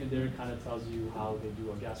bottom statement there kind of tells you how they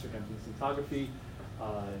do a gastric emptying scintigraphy,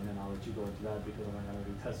 and then I'll let you go into that because I'm not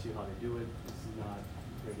going to test you how to do it. This is not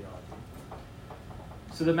radiology.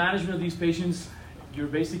 So the management of these patients, you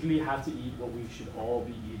basically have to eat what we should all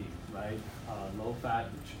be eating, right? Low fat,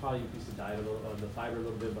 you should probably increase the diet, the fiber a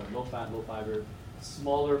little bit, but low fat, low fiber,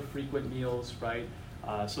 smaller, frequent meals, right?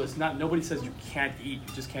 So it's not, nobody says you can't eat,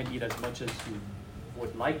 you just can't eat as much as you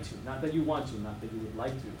would like to. Not that you want to, not that you would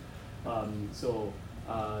like to.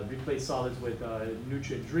 Replace solids with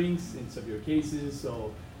nutrient drinks in severe cases.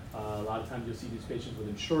 So a lot of times you'll see these patients with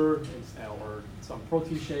Ensure or some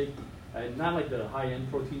protein shake. Not like the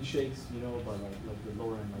high-end protein shakes, you know, but like the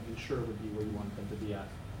lower end, like Ensure would be where you want them to be at.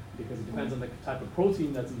 Because it depends on the type of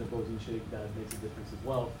protein that's in the protein shake that makes a difference as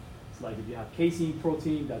well. It's like if you have casein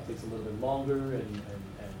protein, that takes a little bit longer and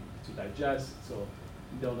to digest, so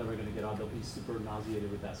they're never going to get out. They'll be super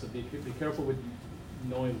nauseated with that. So be careful with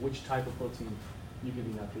knowing which type of protein you're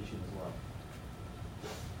giving that patient as well.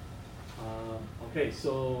 Okay,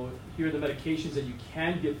 so here are the medications that you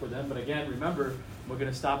can give for them. But again, remember, we're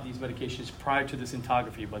going to stop these medications prior to the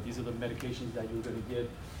scintigraphy, but these are the medications that you're going to give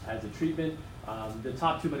as a treatment. The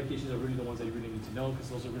top two medications are really the ones that you really need to know because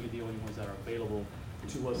those are really the only ones that are available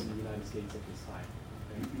to us in the United States at this time.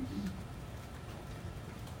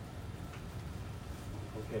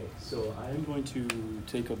 Okay, so I am going to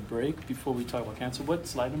take a break before we talk about cancer. What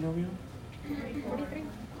slide number are we on? 43.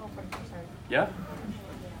 Oh, 43, sorry. Yeah? All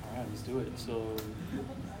right, let's do it. So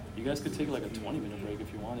you guys could take like a 20-minute break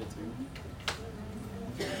if you wanted to.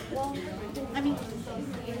 Well, I mean,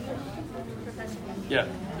 Professor. Yeah.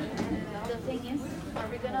 The thing is, are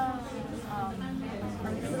we gonna go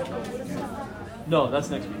to the stuff? No, that's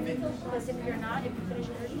next week. Because if you're not, if you finish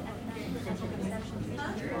early, I can potential exceptions.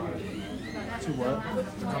 To what?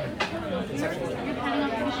 You're planning on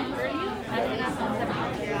finishing early? I think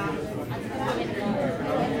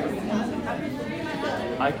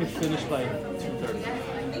I could finish by 2:30.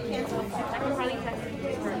 I can probably text you.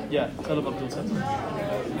 Yeah, tell them Abdul said.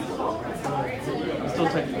 Still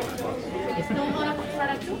technical. Don't want to start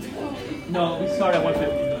at 2? No, we start at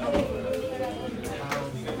 1:50.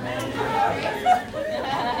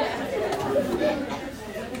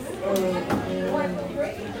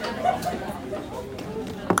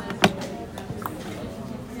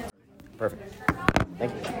 Perfect.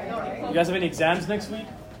 Thank you. You guys have any exams next week?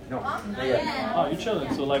 No, not yet. Oh, you're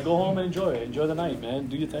chilling. So like, go home and enjoy it. Enjoy the night, man.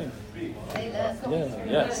 Do your thing. Yeah,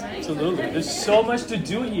 yes, absolutely. There's so much to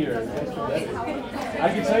do here. I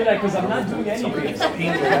can tell you that because I'm not doing anything.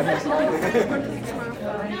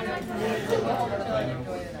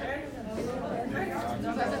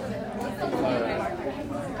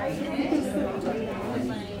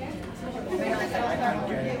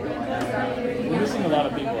 We're missing a lot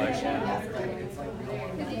of people, actually.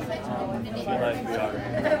 I feel like we are.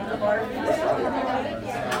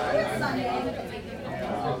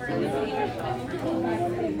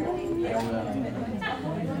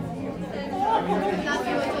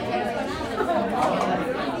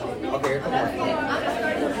 Okay, come on.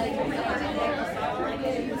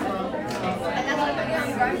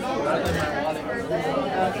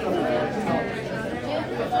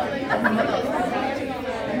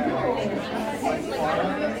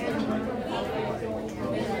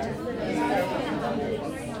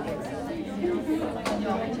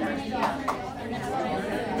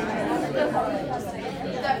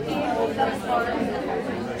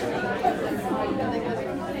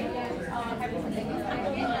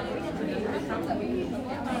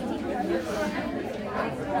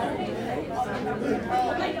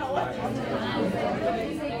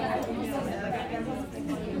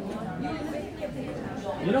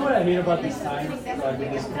 You know what I hate about these times, like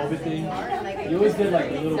with this COVID thing? You always get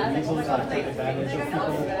like little weasels that take advantage of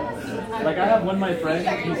people. Like I have one of my friends,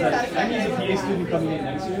 he's like, and he's a PA student coming in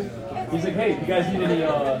next year. He's like, hey, if you guys need any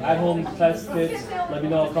at-home test kits, let me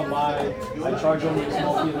know, I'll come by. I charge only a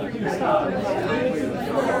small fee. Like, dude, stop.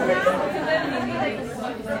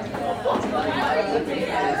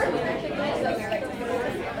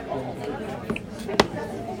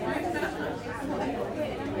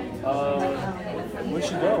 Where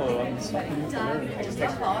should go? I just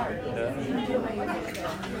text car. Yeah.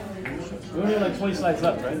 We only have like 20 slides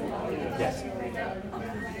left, right? Yes.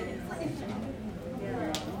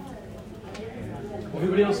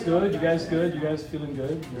 Everybody else good? You guys good? You guys feeling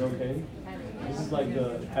good? You're okay? This is like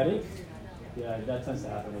the headache? Yeah, that tends to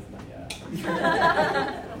happen with me,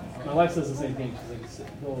 yeah. My wife says the same thing. She's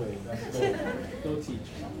like, go away, go teach.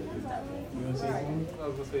 You want to say something? I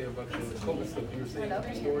was going to say about the COVID stuff. You were saying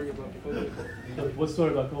a story about COVID. What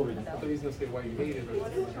story about COVID? I thought you was going to say why you hate it.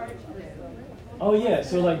 Oh yeah,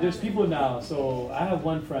 so like there's people now. So I have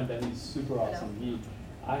one friend that he's super awesome.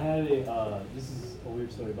 I had this is a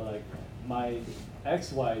weird story, but like my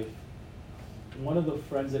ex-wife, one of the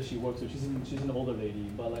friends that she works with, she's an older lady,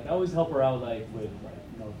 but like I always help her out like with like,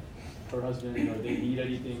 you know, her husband or they need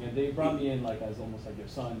anything, and they brought me in like as almost like their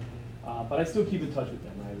son. But I still keep in touch with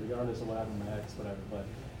them, right? Regardless of what happened with my ex, whatever. But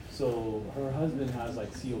so her husband has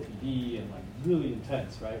like COPD and like really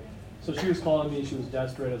intense, right? So she was calling me, she was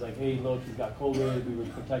desperate. I was like, hey, look, he's got COVID, we were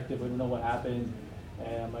protective, we don't know what happened.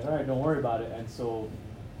 And I'm like, all right, don't worry about it. And so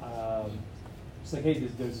she's like, hey,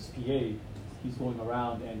 there's this PA, he's going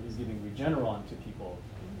around and he's giving Regeneron to people.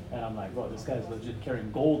 And I'm like, bro, this guy's legit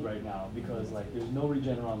carrying gold right now because like there's no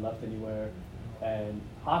Regeneron left anywhere and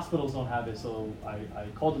hospitals don't have it. So I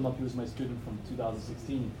called him up, he was my student from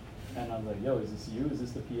 2016. And I'm like, yo, is this you? Is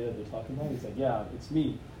this the PA that they're talking about? He's like, yeah, it's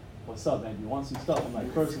me. What's up, man? You want some stuff? I'm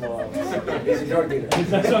like, first of all, He's a drug dealer.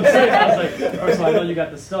 that's what I'm saying. I was like, first of all, I know you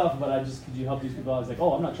got the stuff, but could you help these people? I was like,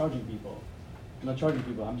 oh, I'm not charging people. I'm not charging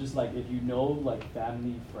people. I'm just like, if you know like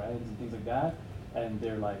family, friends, and things like that, and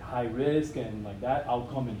they're like high risk and like that, I'll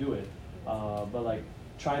come and do it. But like,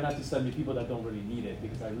 try not to send me people that don't really need it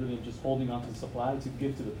because I really am just holding on to the supply to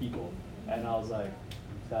give to the people. And I was like,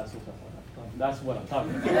 that's what I'm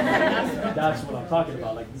talking about. That's what I'm talking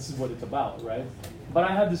about. Like, this is what it's about, right? But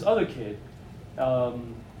I have this other kid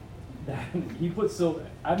that he puts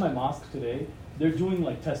at my mosque today, they're doing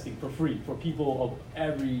like testing for free for people of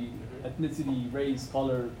every ethnicity, race,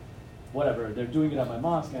 color, whatever. They're doing it at my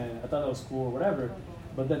mosque, and I thought that was cool or whatever.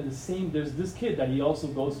 But then there's this kid that he also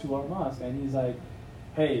goes to our mosque, and he's like,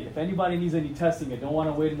 hey, if anybody needs any testing and don't want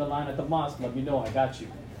to wait in the line at the mosque, let me know, I got you.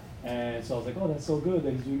 And so I was like, oh, that's so good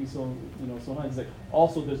that he's doing so nice. He's like,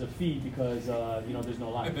 also there's a fee because there's no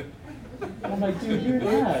line. And I'm like, dude, you're an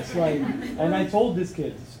ass. Like, and I told this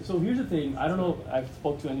kid. So here's the thing. I don't know if I've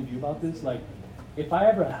spoke to any of you about this. Like, if I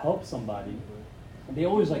ever help somebody, they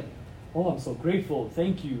always like, oh, I'm so grateful,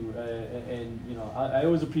 thank you. And I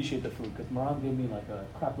always appreciate the food because Moran gave me like a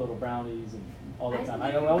crap load of brownies and all the time.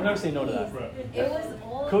 I will never say no to that. It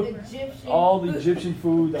was all the Egyptian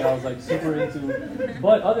food that I was like super into.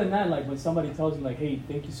 But other than that, like when somebody tells me like, hey,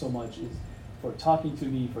 thank you so much for talking to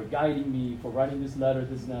me, for guiding me, for writing this letter,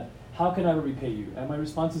 this and that. How can I ever repay you? And my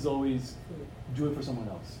response is always, do it for someone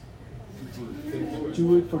else.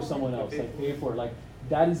 Do it for someone else. Like pay for it. Like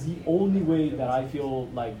that is the only way that I feel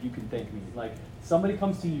like you can thank me. Like somebody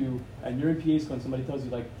comes to you and you're in PA school and somebody tells you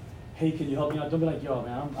like, hey, can you help me out? Don't be like, yo,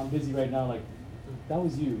 man, I'm busy right now. Like that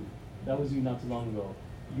was you. That was you not too long ago.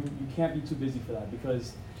 You can't be too busy for that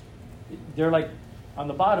because they're like on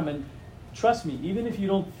the bottom. And trust me, even if you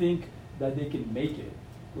don't think that they can make it,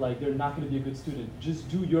 like they're not going to be a good student, just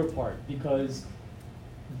do your part because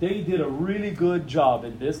they did a really good job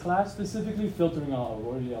in this class specifically filtering out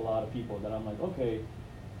already a lot of people that I'm like, okay,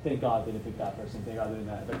 thank God they didn't pick that person, thank God they didn't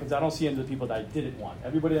that. Because I don't see any of the people that I didn't want.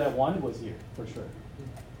 Everybody that I wanted was here, for sure.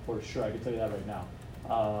 For sure, I can tell you that right now.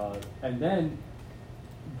 And then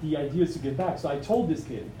the idea is to give back. So I told this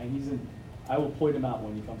kid, and I will point him out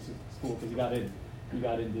when he comes to school because he got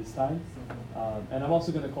in this time. And I'm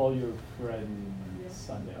also going to call your friend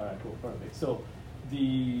Sunday. All right, cool, perfect. So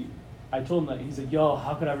I told him that he's like, yo,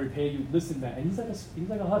 how could I repay you? Listen, man, and he's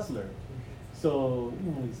like a hustler. So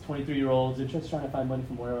these 23-year-olds, they're just trying to find money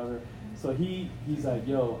from wherever. So he's like,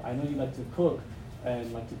 yo, I know you like to cook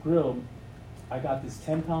and like to grill. I got this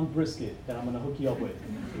 10-pound brisket that I'm gonna hook you up with.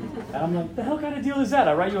 And I'm like, the hell kind of deal is that?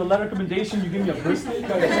 I write you a letter recommendation, you give me a brisket?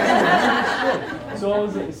 So I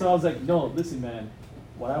was like, no, listen, man,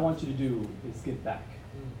 what I want you to do is give back.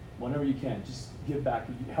 Whenever you can, just give back.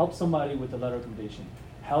 Help somebody with a letter recommendation.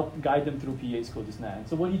 Help guide them through PA school, this and that. And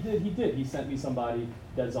so what he did. He sent me somebody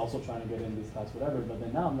that is also trying to get in this class, whatever. But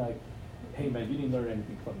then now I'm like, hey man, you didn't learn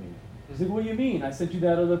anything from me. He's like, what do you mean? I sent you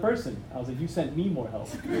that other person. I was like, you sent me more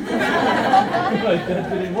help. Like, that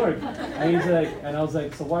didn't work. And I was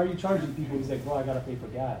like, so why are you charging people? He's like, bro, I gotta pay for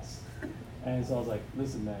gas. And so I was like,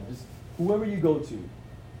 listen man, just whoever you go to,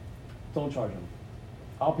 don't charge them.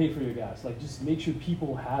 I'll pay for your gas. Like, just make sure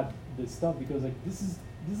people have this stuff because like this is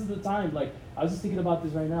the time. Like, I was just thinking about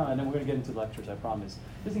this right now, and then we're gonna get into lectures, I promise.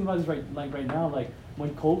 Just thinking about this right now. Like,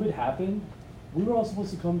 when COVID happened, we were all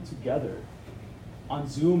supposed to come together on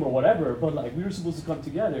Zoom or whatever, but like we were supposed to come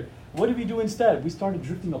together. What did we do instead? We started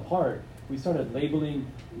drifting apart. we started labeling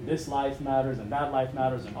this life matters and that life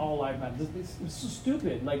matters and all life matters. It's so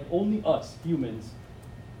stupid. Like only us humans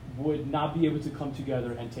would not be able to come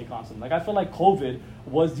together and take on something. Like I feel like COVID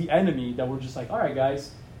was the enemy that we're just like, all right,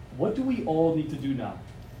 guys, what do we all need to do now?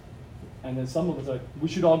 And then some of us are like, we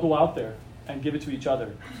should all go out there and give it to each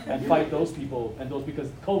other and fight those people and those because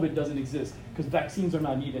COVID doesn't exist because vaccines are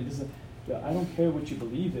not needed. I don't care what you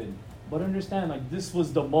believe in, but understand like this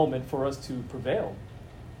was the moment for us to prevail,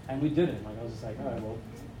 and we didn't. Like I was just like, all right, well,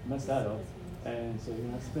 mess that up, and so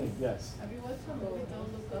that's the thing. Yes. Have you watched the movie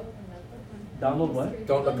Don't Look Up on Netflix? Download what?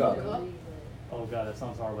 Don't look up. Oh god, that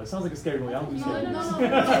sounds horrible. It sounds like a scary movie. I don't do scary No.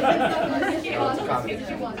 movies. It's a comedy.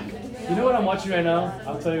 You know what I'm watching right now?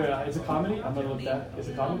 I'll tell you right now. It's a comedy. I'm gonna look at. It's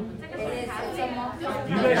a comedy. You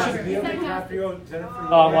guys should. DiCaprio, Jennifer.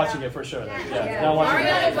 Oh, I'm watching it for sure. Then. Yeah, I'm watching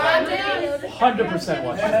it. 100%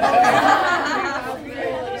 watching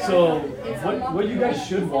it. So, what you guys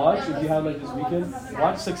should watch if you have like this weekend,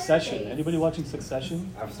 watch Succession. Anybody watching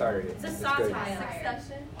Succession? I've started it. It's a It's good. satire.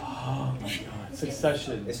 Oh my god,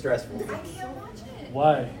 Succession. It's stressful. I can't watch it.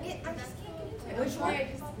 Why? I just can't get into it. Which one?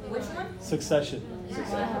 Which one? Succession.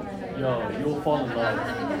 Yo, you'll fall in love.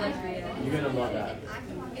 You're gonna love that.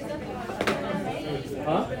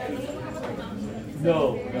 Huh?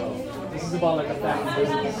 No. This is about like a family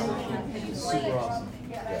business. It's super awesome.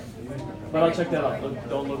 But I'll check that out.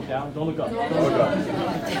 Don't look down. Don't look up. Don't look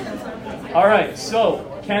up. All right.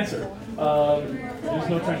 So cancer. There's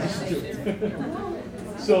no transition to it.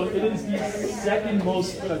 So it is the second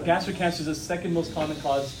most gastric cancer is the second most common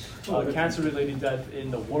cause cancer-related death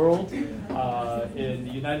in the world. In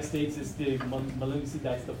the United States, it's the malignancy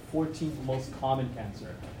that's the 14th most common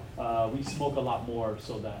cancer. We smoke a lot more,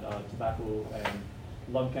 so that tobacco and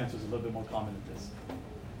lung cancer is a little bit more common than this.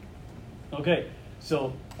 Okay,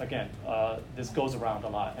 so again, this goes around a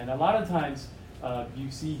lot, and a lot of times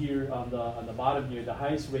you see here on the bottom here, the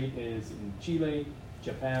highest rate is in Chile,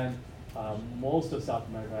 Japan, most of South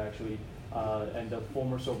America actually, and the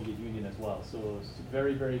former Soviet Union as well. So it's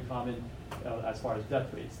very, very common as far as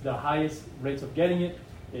death rates. The highest rates of getting it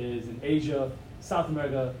is in Asia, South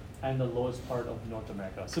America, and the lowest part of North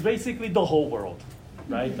America. So basically the whole world,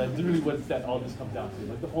 right? That's literally what that all this comes down to.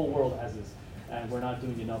 Like the whole world has this, and we're not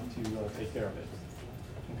doing enough to take care of it.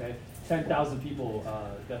 Okay, 10,000 people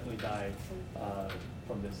definitely die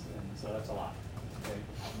from this, and so that's a lot. Okay.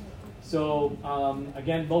 So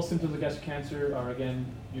again, most symptoms of gastric cancer are, again,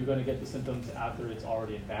 you're going to get the symptoms after it's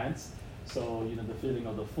already advanced. So, you know, the feeling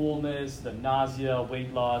of the fullness, the nausea,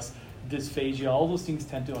 weight loss, dysphagia, all those things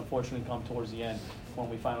tend to unfortunately come towards the end when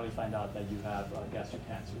we finally find out that you have gastric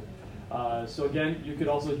cancer. So again, you could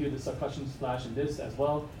also hear the succussion splash in this as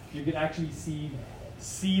well. You can actually see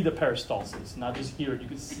the peristalsis, not just hear it, you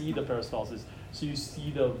can see the peristalsis. So you see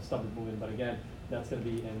the stomach moving, but again, that's going to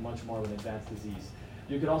be in much more of an advanced disease.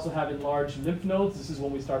 You could also have enlarged lymph nodes. This is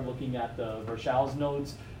when we start looking at the Virchow's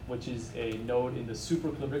nodes, which is a node in the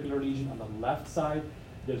supraclavicular region on the left side.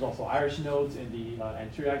 There's also Irish nodes in the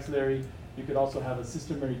anterior axillary. You could also have a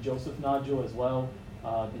Sister Mary Joseph nodule as well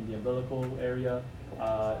in the umbilical area.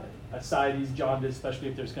 Ascites, jaundice, especially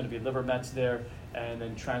if there's going to be liver mets there, and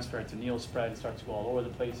then transfer it to needle spread and start to go all over the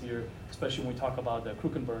place here, especially when we talk about the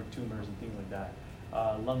Krukenberg tumors and things like that.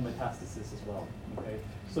 Lung metastasis as well. Okay,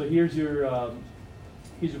 so here's your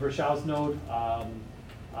Virchow's node on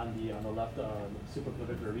the left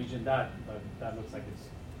supraclavicular region. That looks like it's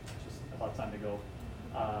just about time to go.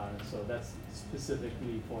 So that's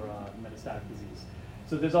specifically for metastatic disease.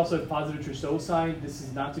 So there's also a positive Trousseau sign. This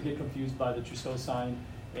is not to get confused by the Trousseau sign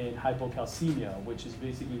in hypocalcemia, which is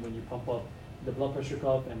basically when you pump up the blood pressure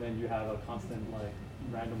cuff and then you have a constant like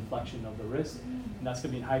random flexion of the wrist, and that's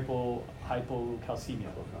gonna be in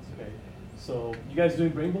hypocalcemia. Okay. So you guys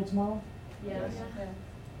doing Brain Bowl tomorrow? Yes.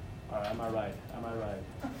 All right. Am I right? I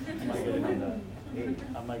might get in on that.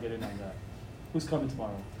 I might get in on that. Who's coming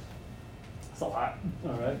tomorrow? It's a lot.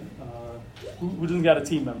 All right. Who doesn't got a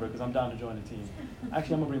team member? Because I'm down to join a team.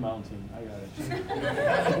 Actually, I'm gonna bring my own team. I got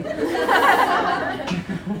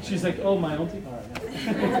it. She's like, oh, my own team. All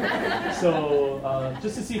right. So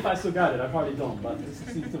just to see if I still got it. I probably don't, but just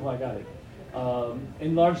to see if I got it.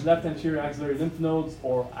 Enlarged left anterior axillary lymph nodes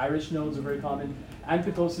or Irish nodes are very common.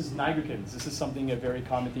 Amphiposis nigricans. This is a very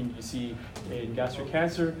common thing you see in gastric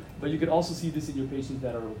cancer, but you could also see this in your patients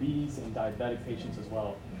that are obese and diabetic patients as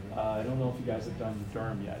well. I don't know if you guys have done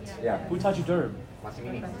derm yet. Yeah. Who taught you derm?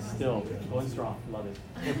 Massimini. Still, going strong. Love it.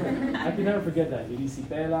 I could never forget that.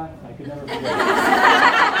 Erisipela. I could never forget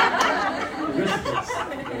that. The risk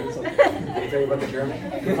is, Did he tell you about the German?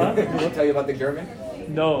 Huh? Did he tell you about the German?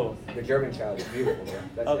 No. The German child is beautiful, bro.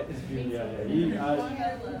 That's Oh, it. it's beautiful,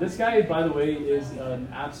 yeah. This guy, by the way, is an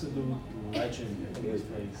absolute legend in this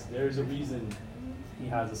place. There's a reason he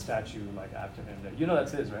has a statue like after him there. You know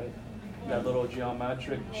that's his, right? That little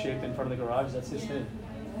geometric shape in front of the garage, that's his thing.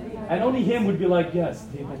 And only him would be like, yes,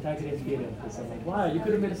 I'm like, why? You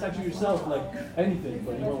could have made a statue yourself, like anything,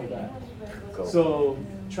 but he went with that. Cool. So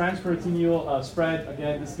transperitoneal spread,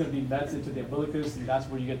 again, this is going to be mets into the umbilicus, and that's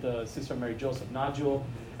where you get the Sister Mary Joseph nodule.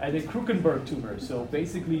 And then Krukenberg tumor. So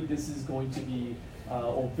basically, this is going to be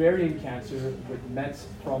ovarian cancer with mets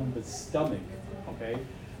from the stomach. Okay,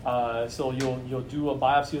 so you'll do a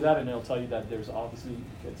biopsy of that, and it'll tell you that there's obviously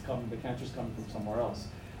the cancer's coming from somewhere else.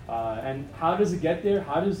 And how does it get there?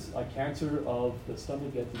 How does a cancer of the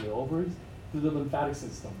stomach get to the ovaries? Through the lymphatic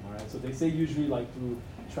system. All right. So they say usually like through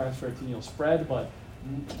transperitoneal spread, but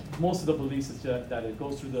most of the beliefs is that it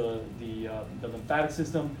goes through the lymphatic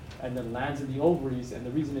system and then lands in the ovaries. And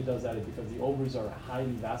the reason it does that is because the ovaries are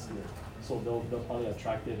highly vascular, so they'll probably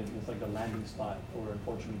attract it, and it's like the landing spot for,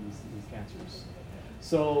 unfortunately, these cancers.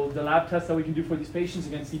 So the lab tests that we can do for these patients,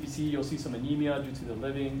 again, CBC, you'll see some anemia due to the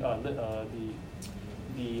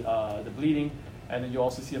the bleeding, and then you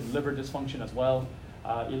also see a liver dysfunction as well.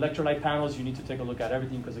 Electrolyte panels, you need to take a look at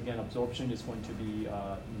everything because again, absorption is going to be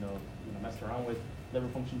messed around with. Liver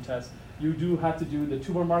function test. You do have to do the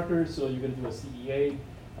tumor markers, so you're going to do a CEA.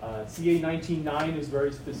 CA19-9 is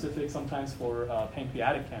very specific sometimes for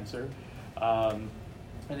pancreatic cancer. And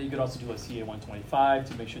then you could also do a CA125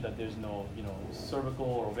 to make sure that there's no cervical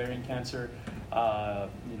or ovarian cancer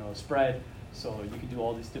spread. So you can do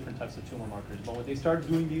all these different types of tumor markers. But when they start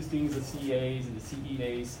doing these things, the CEAs and the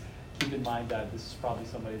CEAs, keep in mind that this is probably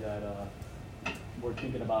somebody that we're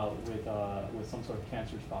thinking about with some sort of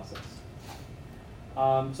cancerous process.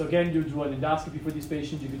 So again, you do an endoscopy for these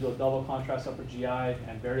patients. You can do a double contrast upper GI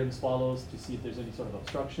and barium swallows to see if there's any sort of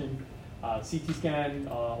obstruction. CT scan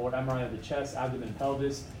or MRI of the chest, abdomen,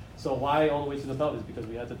 pelvis. So why all the way to the pelvis? Because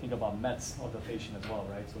we have to think about METs of the patient as well,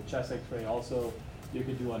 right? So chest X-ray also. You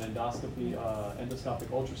could do an endoscopy, endoscopic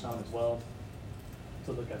ultrasound as well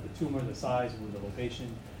to look at the tumor, the size, the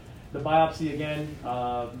location. The biopsy, again,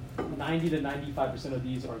 90 to 95% of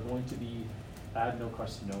these are going to be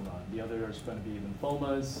adenocarcinoma. The other is going to be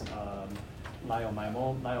lymphomas,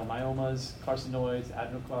 leiomyomas, carcinoids,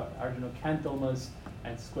 adenocarcinomas,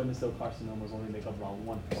 and squamous cell carcinomas only make up around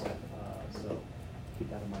 1%. So keep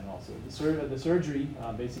that in mind also. The surgery,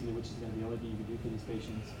 basically, which is going to be the only thing you can do for these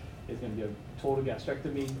patients, is going to be a total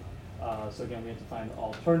gastrectomy. So again, we have to find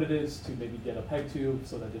alternatives to maybe get a PEG tube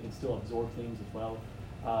so that they can still absorb things as well.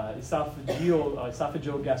 Esophageal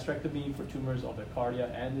gastrectomy for tumors of the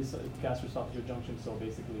cardia and this gastroesophageal junction. So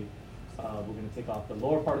basically, we're going to take off the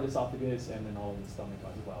lower part of the esophagus and then all of the stomach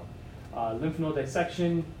as well. Lymph node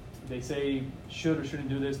dissection, they say should or shouldn't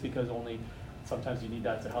do this because only sometimes you need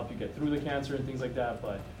that to help you get through the cancer and things like that.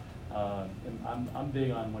 But I'm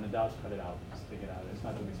big on when in doubt, cut it out. Just take it out. It's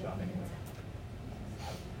not doing its job anyway.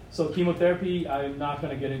 So chemotherapy, I'm not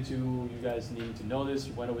going to get into you guys needing to know this.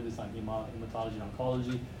 We went over this on hematology and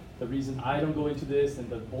oncology. The reason I don't go into this, and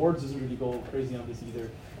the boards doesn't really go crazy on this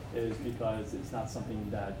either, is because it's not something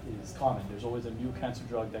that is common. There's always a new cancer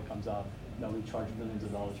drug that comes out that we charge millions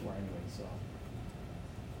of dollars for anyway. So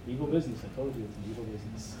evil business, I told you, it's an evil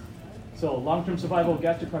business. So long-term survival of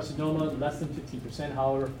gastric carcinoma, less than 15%.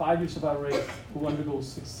 However, 5-year survival rate who undergo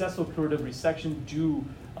successful curative resection do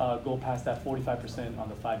go past that 45% on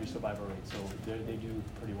the 5-year survival rate. So they do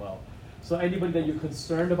pretty well. So anybody that you're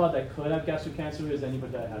concerned about that could have gastric cancer is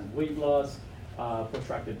anybody that has weight loss,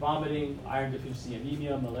 protracted vomiting, iron deficiency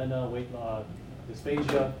anemia, melena, weight loss,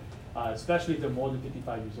 dysphagia, especially if they're more than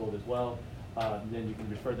 55 years old as well. Then you can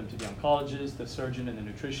refer them to the oncologist, the surgeon, and the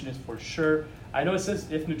nutritionist for sure. I know it says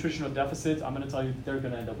if nutritional deficits, I'm going to tell you they're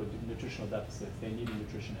going to end up with nutritional deficits. They need a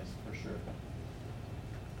nutritionist for sure.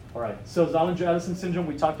 All right, so Zollinger-Ellison syndrome,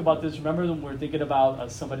 we talked about this. Remember when we're thinking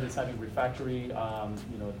about somebody that's having refractory,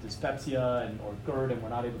 dyspepsia or GERD, and we're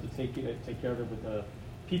not able to take care of it with the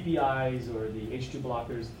PPIs or the H2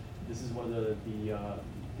 blockers. This is one of the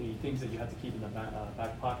things that you have to keep in the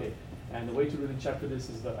back pocket. And the way to really check for this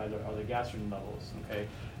is are the gastrin levels, okay?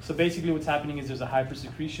 So basically what's happening is there's a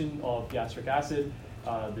hypersecretion of gastric acid.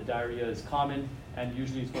 The diarrhea is common, and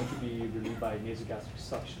usually it's going to be relieved by nasogastric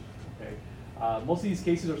suction, okay? Most of these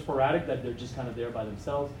cases are sporadic, that they're just kind of there by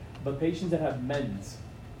themselves, but patients that have MENS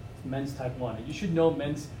type 1, and you should know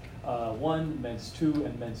MENS 1, MENS 2,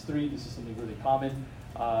 and MENS 3, this is something really common.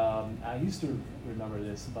 I used to remember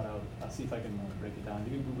this, but I'll see if I can break it down.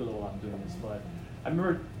 You can Google it while I'm doing this, but I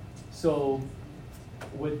remember, so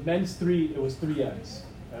with MENS 3, it was 3 M's.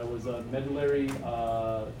 It was a medullary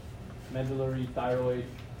medullary thyroid,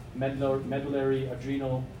 medullary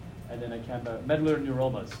adrenal, and then medullary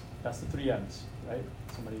neuromas. That's the 3 M's, right?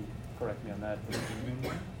 Somebody correct me on that.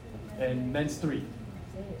 And MENS 3.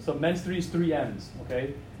 So MENS 3 is 3 M's,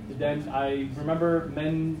 okay? Then I remember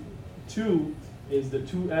MEN 2 is the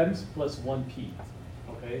 2 M's plus 1 P,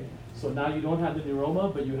 okay? So now you don't have the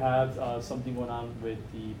neuroma, but you have something going on with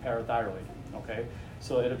the parathyroid, okay?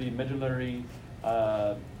 So it'll be medullary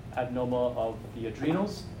adenoma of the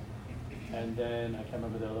adrenals, and then I can't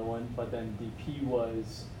remember the other one, but then the P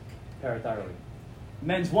was parathyroid.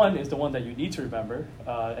 MENS 1 is the one that you need to remember,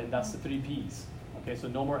 and that's the 3 P's. Okay, so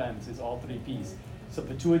no more M's, it's all 3 P's. So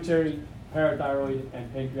pituitary, parathyroid,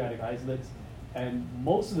 and pancreatic islets. And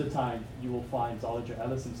most of the time, you will find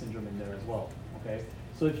Zollinger-Ellison syndrome in there as well. Okay,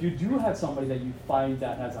 so if you do have somebody that you find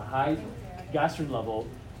that has a high gastrin level,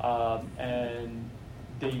 and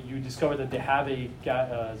you discover that they have a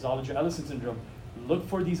Zollinger-Ellison syndrome, look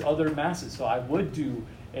for these other masses. So I would do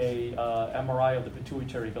a MRI of the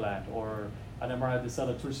pituitary gland or an MRI of the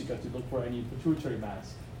sella turcica to look for any pituitary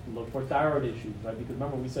mass. Look for thyroid issues, right? Because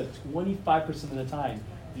remember, we said 25% of the time,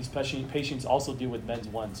 these patients also deal with MENS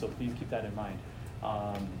 1, so please keep that in mind.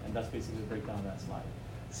 And that's basically the breakdown of that slide.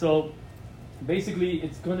 So basically,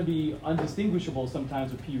 it's going to be undistinguishable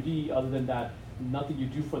sometimes with PUD. Other than that, nothing you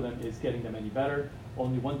do for them is getting them any better.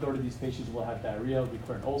 Only 1/3 of these patients will have diarrhea,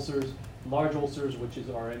 recurrent ulcers, large ulcers, which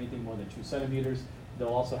are anything more than 2 centimeters. They'll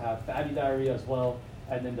also have fatty diarrhea as well.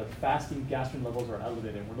 And then the fasting gastrin levels are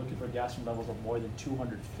elevated. We're looking for gastrin levels of more than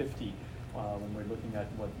 250 when we're looking at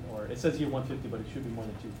or it says here 150, but it should be more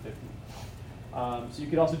than 250. So you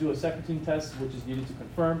could also do a secretin test, which is needed to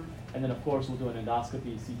confirm. And then, of course, we'll do an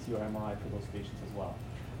endoscopy, CT, or MRI for those patients as well.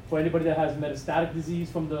 For anybody that has metastatic disease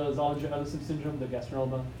from the Zollinger-Ellison syndrome, the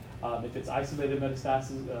gastrinoma, if it's isolated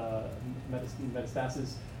metastasis,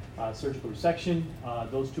 surgical resection,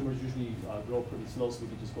 those tumors usually grow pretty slow, so we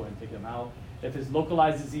can just go ahead and take them out. If it's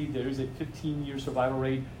localized disease, there is a 15-year survival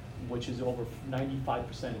rate, which is over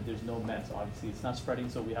 95% if there's no mets. Obviously, it's not spreading,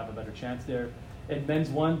 so we have a better chance there. In MENS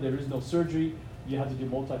 1, there is no surgery. You have to do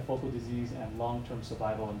multifocal disease and long-term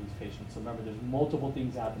survival in these patients. So remember, there's multiple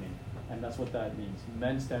things happening, and that's what that means.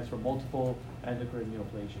 MENS stands for multiple endocrine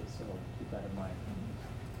neoplasia, so keep that in mind.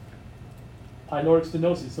 Pyloric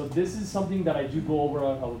stenosis. So this is something that I do go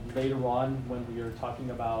over later on when we are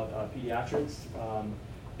talking about pediatrics,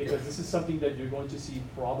 because this is something that you're going to see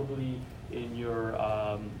probably in your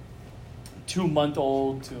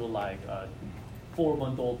 2-month-old to like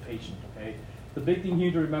 4-month-old patient, okay? The big thing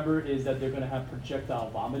here to remember is that they're going to have projectile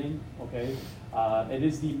vomiting, okay? It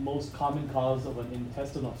is the most common cause of an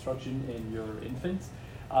intestinal obstruction in your infants.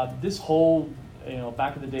 This whole,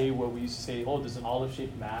 back in the day where we used to say, oh, there's an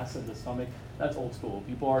olive-shaped mass in the stomach, that's old school.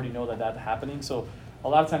 People already know that that's happening. So a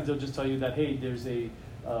lot of times they'll just tell you that, hey, there's a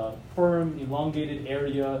firm, elongated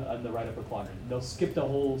area in the right upper quadrant. They'll skip the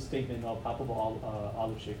whole statement of palpable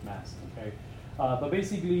olive-shaped mass, okay? But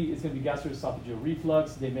basically, it's going to be gastroesophageal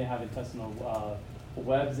reflux. They may have intestinal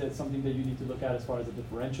webs. That's something that you need to look at as far as the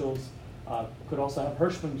differentials. Could also have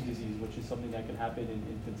Hirschsprung's disease, which is something that can happen in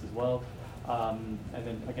infants as well. And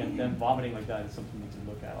then, again, them vomiting like that is something you need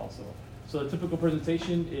to look at also. So the typical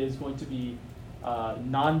presentation is going to be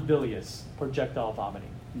non-bilious projectile vomiting.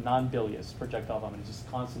 Non-bilious projectile vomiting, just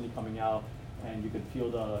constantly coming out, and you could feel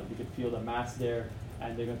the mass there.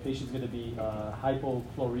 And the patient's going to be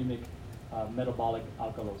hypochloremic metabolic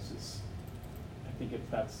alkalosis. I think if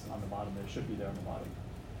that's on the bottom, it should be there on the bottom.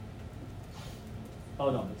 Oh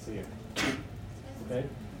no, it's here. Okay.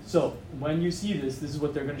 So when you see this is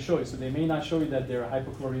what they're going to show you. So they may not show you that they're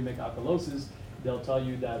hypochloremic alkalosis. They'll tell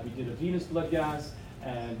you that we did a venous blood gas,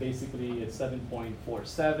 and basically it's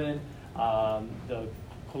 7.47. The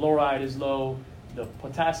chloride is low, the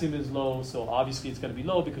potassium is low, so obviously it's going to be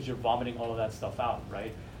low because you're vomiting all of that stuff out,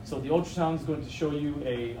 right? So the ultrasound is going to show you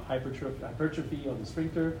a hypertrophy of the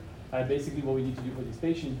sphincter. And basically what we need to do for these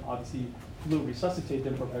patients, obviously, fluid resuscitate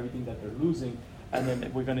them from everything that they're losing. And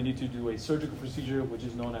then we're going to need to do a surgical procedure, which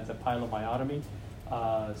is known as a pylomyotomy.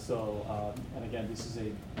 And again, this is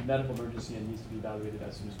a medical emergency and needs to be evaluated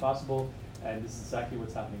as soon as possible. And this is exactly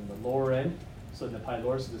what's happening in the lower end. So in the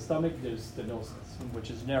pylorus of the stomach, there's stenosis, which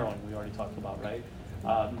is narrowing, we already talked about, right?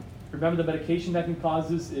 Remember, the medication that can cause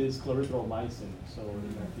this is clarithromycin, so you're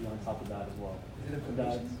going to be on top of that as well. Is it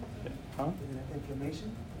inflammation? Huh? Is it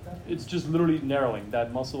inflammation? It's just literally narrowing.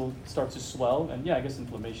 That muscle starts to swell, and yeah, I guess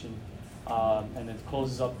inflammation, and it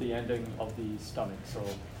closes up the ending of the stomach. So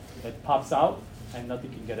it pops out, and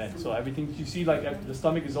nothing can get in. So everything you see, like the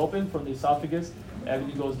stomach is open from the esophagus,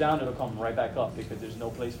 everything goes down, it'll come right back up because there's no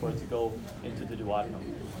place for it to go into the duodenum.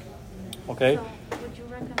 Okay? So would you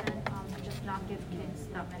recommend just not give kids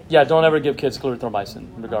without medication. Yeah, don't ever give kids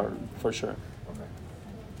clarithromycin, regard for sure.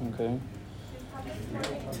 Okay.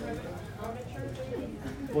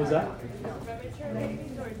 What's that?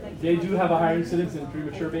 They do have a higher incidence in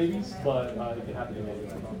premature babies, but it can happen in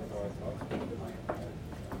anyone.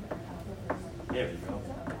 There we go.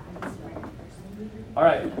 All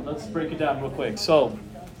right, let's break it down real quick. So,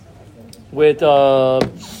 with the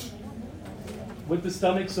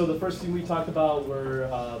stomach, so the first thing we talked about were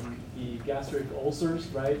the gastric ulcers,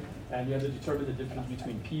 right? And you have to determine the difference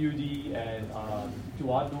between PUD and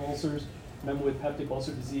duodenal ulcers. Remember, with peptic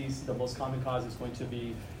ulcer disease, the most common cause is going to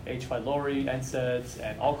be H. pylori, NSAIDs,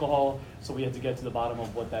 and alcohol. So we have to get to the bottom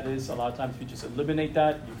of what that is. A lot of times, if you just eliminate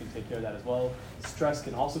that, you can take care of that as well. Stress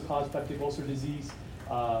can also cause peptic ulcer disease.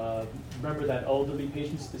 Remember that elderly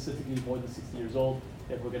patients, specifically more than 60 years old,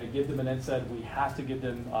 if we're going to give them an NSAID, we have to give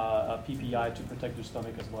them a PPI to protect their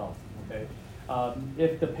stomach as well. Okay.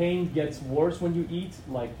 If the pain gets worse when you eat,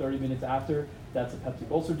 like 30 minutes after, that's a peptic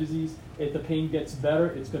ulcer disease. If the pain gets better,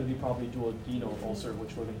 it's going to be probably duodenal ulcer,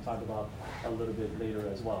 which we're going to talk about a little bit later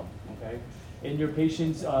as well. Okay. In your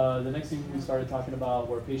patients, the next thing we started talking about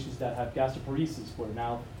were patients that have gastroparesis, where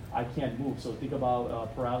now I can't move. So think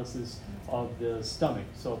about paralysis of the stomach.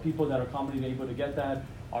 So people that are commonly able to get that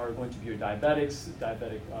are going to be your diabetics,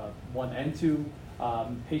 diabetic 1 and 2,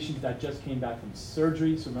 patients that just came back from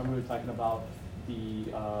surgery. So remember we were talking about the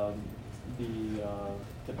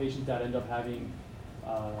patients that end up having,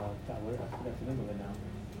 God, I forgot the name of it now.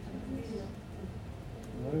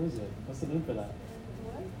 What is it? What's the name for that?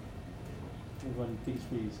 When things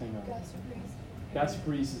freeze, hang on.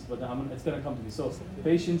 Gastroparesis, but it's going to come to me. So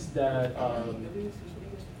patients that,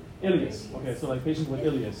 ileus, okay, so like patients with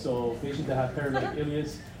ileus. So patients that have paralytic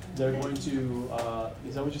ileus, they're going to,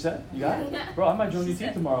 is that what you said? You got it? Bro, I might join your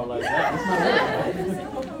team tomorrow. Like, that's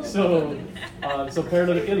not right. So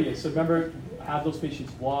paralytic ileus. So remember, have those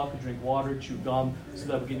patients walk, drink water, chew gum, so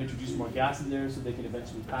that we can introduce more gas in there so they can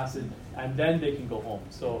eventually pass it, and then they can go home.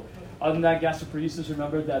 So other than that, gastroparesis,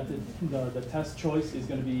 remember that the test choice is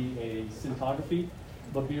going to be a scintigraphy.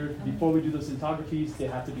 But before we do the scintigraphies, they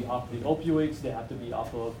have to be off the opioids, they have to be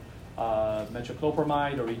off of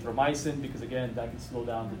metoclopramide or erythromycin, because again, that can slow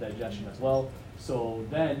down the digestion as well. So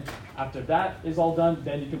then, after that is all done,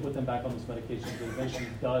 then you can put them back on those medications that eventually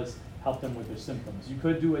does help them with their symptoms. You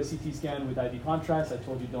could do a CT scan with IV contrast. I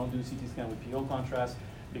told you don't do CT scan with PO contrast,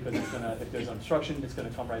 because it's gonna, if there's obstruction, it's gonna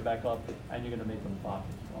come right back up and you're gonna make them pop,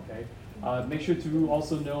 okay? Make sure to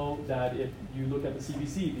also know that if you look at the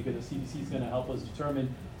CBC, because the CBC is gonna help us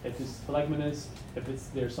determine if it's phlegmonous, if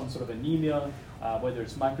there's some sort of anemia, whether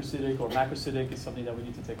it's microcytic or macrocytic is something that we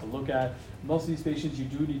need to take a look at. Most of these patients you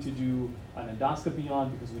do need to do an endoscopy on,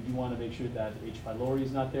 because we do want to make sure that H. pylori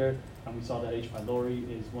is not there, and we saw that H. pylori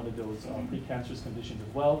is one of those precancerous conditions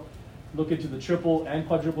as well. Look into the triple and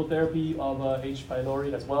quadruple therapy of H.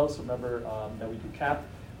 pylori as well. So remember that we do CAP,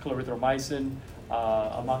 clarithromycin,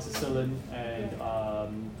 amoxicillin, and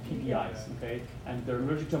PPIs, okay? And they're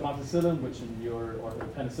allergic to amoxicillin, which in your, or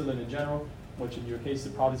penicillin in general, which in your case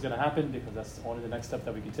it probably is going to happen, because that's only the next step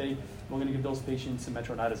that we can take. We're going to give those patients some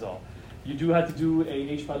metronidazole. You do have to do a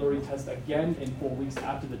H. pylori test again in 4 weeks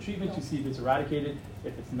after the treatment to see if it's eradicated.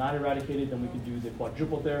 If it's not eradicated, then we can do the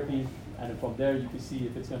quadruple therapy, and then from there you can see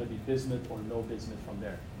if it's going to be bismuth or no bismuth from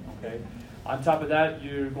there, okay? On top of that,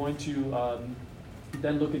 you're going to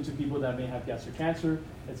then look into people that may have gastric cancer.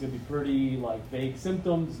 It's going to be pretty like vague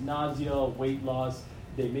symptoms, nausea, weight loss.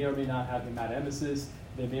 They may or may not have hematemesis.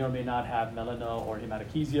 They may or may not have melena or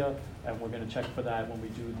hematochezia, and we're going to check for that when we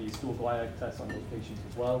do the stool guaiac test on those patients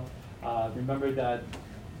as well. Remember that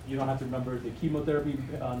you don't have to remember the chemotherapy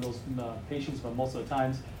on those patients, but most of the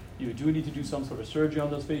times you do need to do some sort of surgery on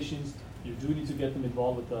those patients. You do need to get them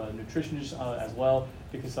involved with a nutritionist as well,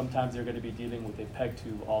 because sometimes they're going to be dealing with a PEG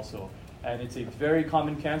tube also. And it's a very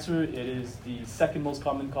common cancer. It is the second most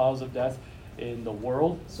common cause of death in the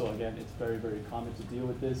world. So again, it's very, very common to deal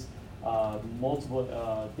with this.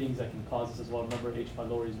 Multiple things that can cause this as well. Remember, H.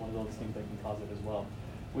 pylori is one of those things that can cause it as well.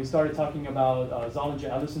 We started talking about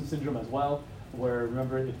Zollinger-Ellison syndrome as well, where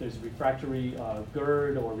remember, if there's refractory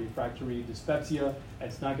GERD or refractory dyspepsia,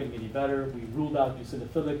 it's not getting any better. We ruled out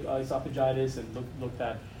eosinophilic esophagitis and looked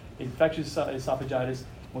at infectious esophagitis.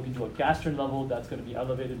 We can do a gastrin level that's going to be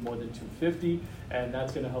elevated more than 250, and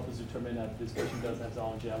that's going to help us determine that this patient does have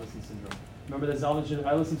Zollinger-Ellison syndrome. Remember that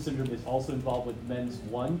Zollinger-Ellison syndrome is also involved with MENS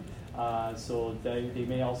 1, so they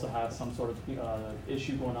may also have some sort of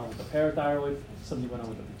issue going on with the parathyroid, something going on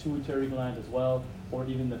with the pituitary gland as well, or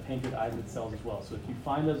even the pancreatic islet cells as well. So if you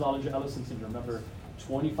find the Zollinger-Ellison syndrome, remember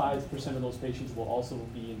 25% of those patients will also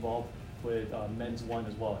be involved with MENS 1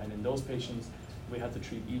 as well, and in those patients, we have to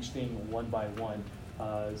treat each thing one by one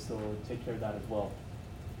So take care of that as well.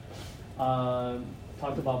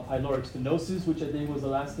 Talked about pyloric stenosis, which I think was the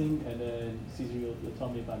last thing, and then Caesar, you'll tell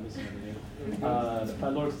me if I'm missing anything.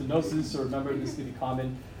 Pyloric stenosis, so remember this is going to be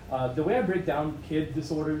common. The way I break down kid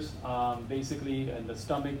disorders, basically, and the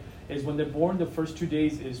stomach, is when they're born, the first 2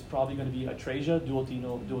 days is probably going to be atresia,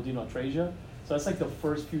 duodenal atresia. So that's like the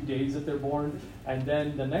first few days that they're born. And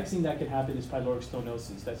then the next thing that can happen is pyloric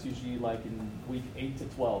stenosis. That's usually like in week 8 to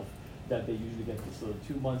 12 that they usually get this. So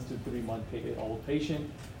 2 months to 3 month old patient.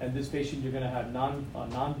 And this patient, you're going to have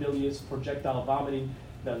non-bilious projectile vomiting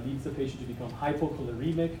that leads the patient to become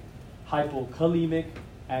hypochloremic, hypokalemic,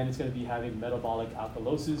 and it's going to be having metabolic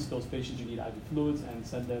alkalosis. Those patients, you need IV fluids and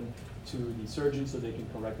send them to the surgeon so they can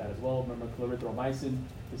correct that as well. Remember, clarithromycin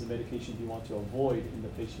is a medication you want to avoid in the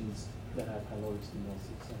patients that have pyloric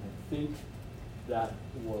stenosis. And I think that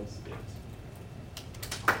was it.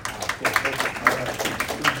 Okay, perfect. All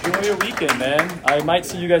right. Enjoy your weekend, man. I might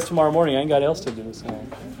see you guys tomorrow morning. I ain't got else to do. So.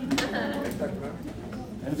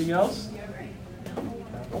 Anything else?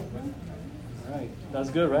 All right. That's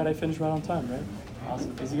good, right? I finished right on time, right?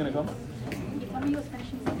 Awesome. Is he going to come? If somebody was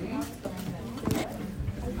finishing something else,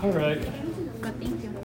 All right.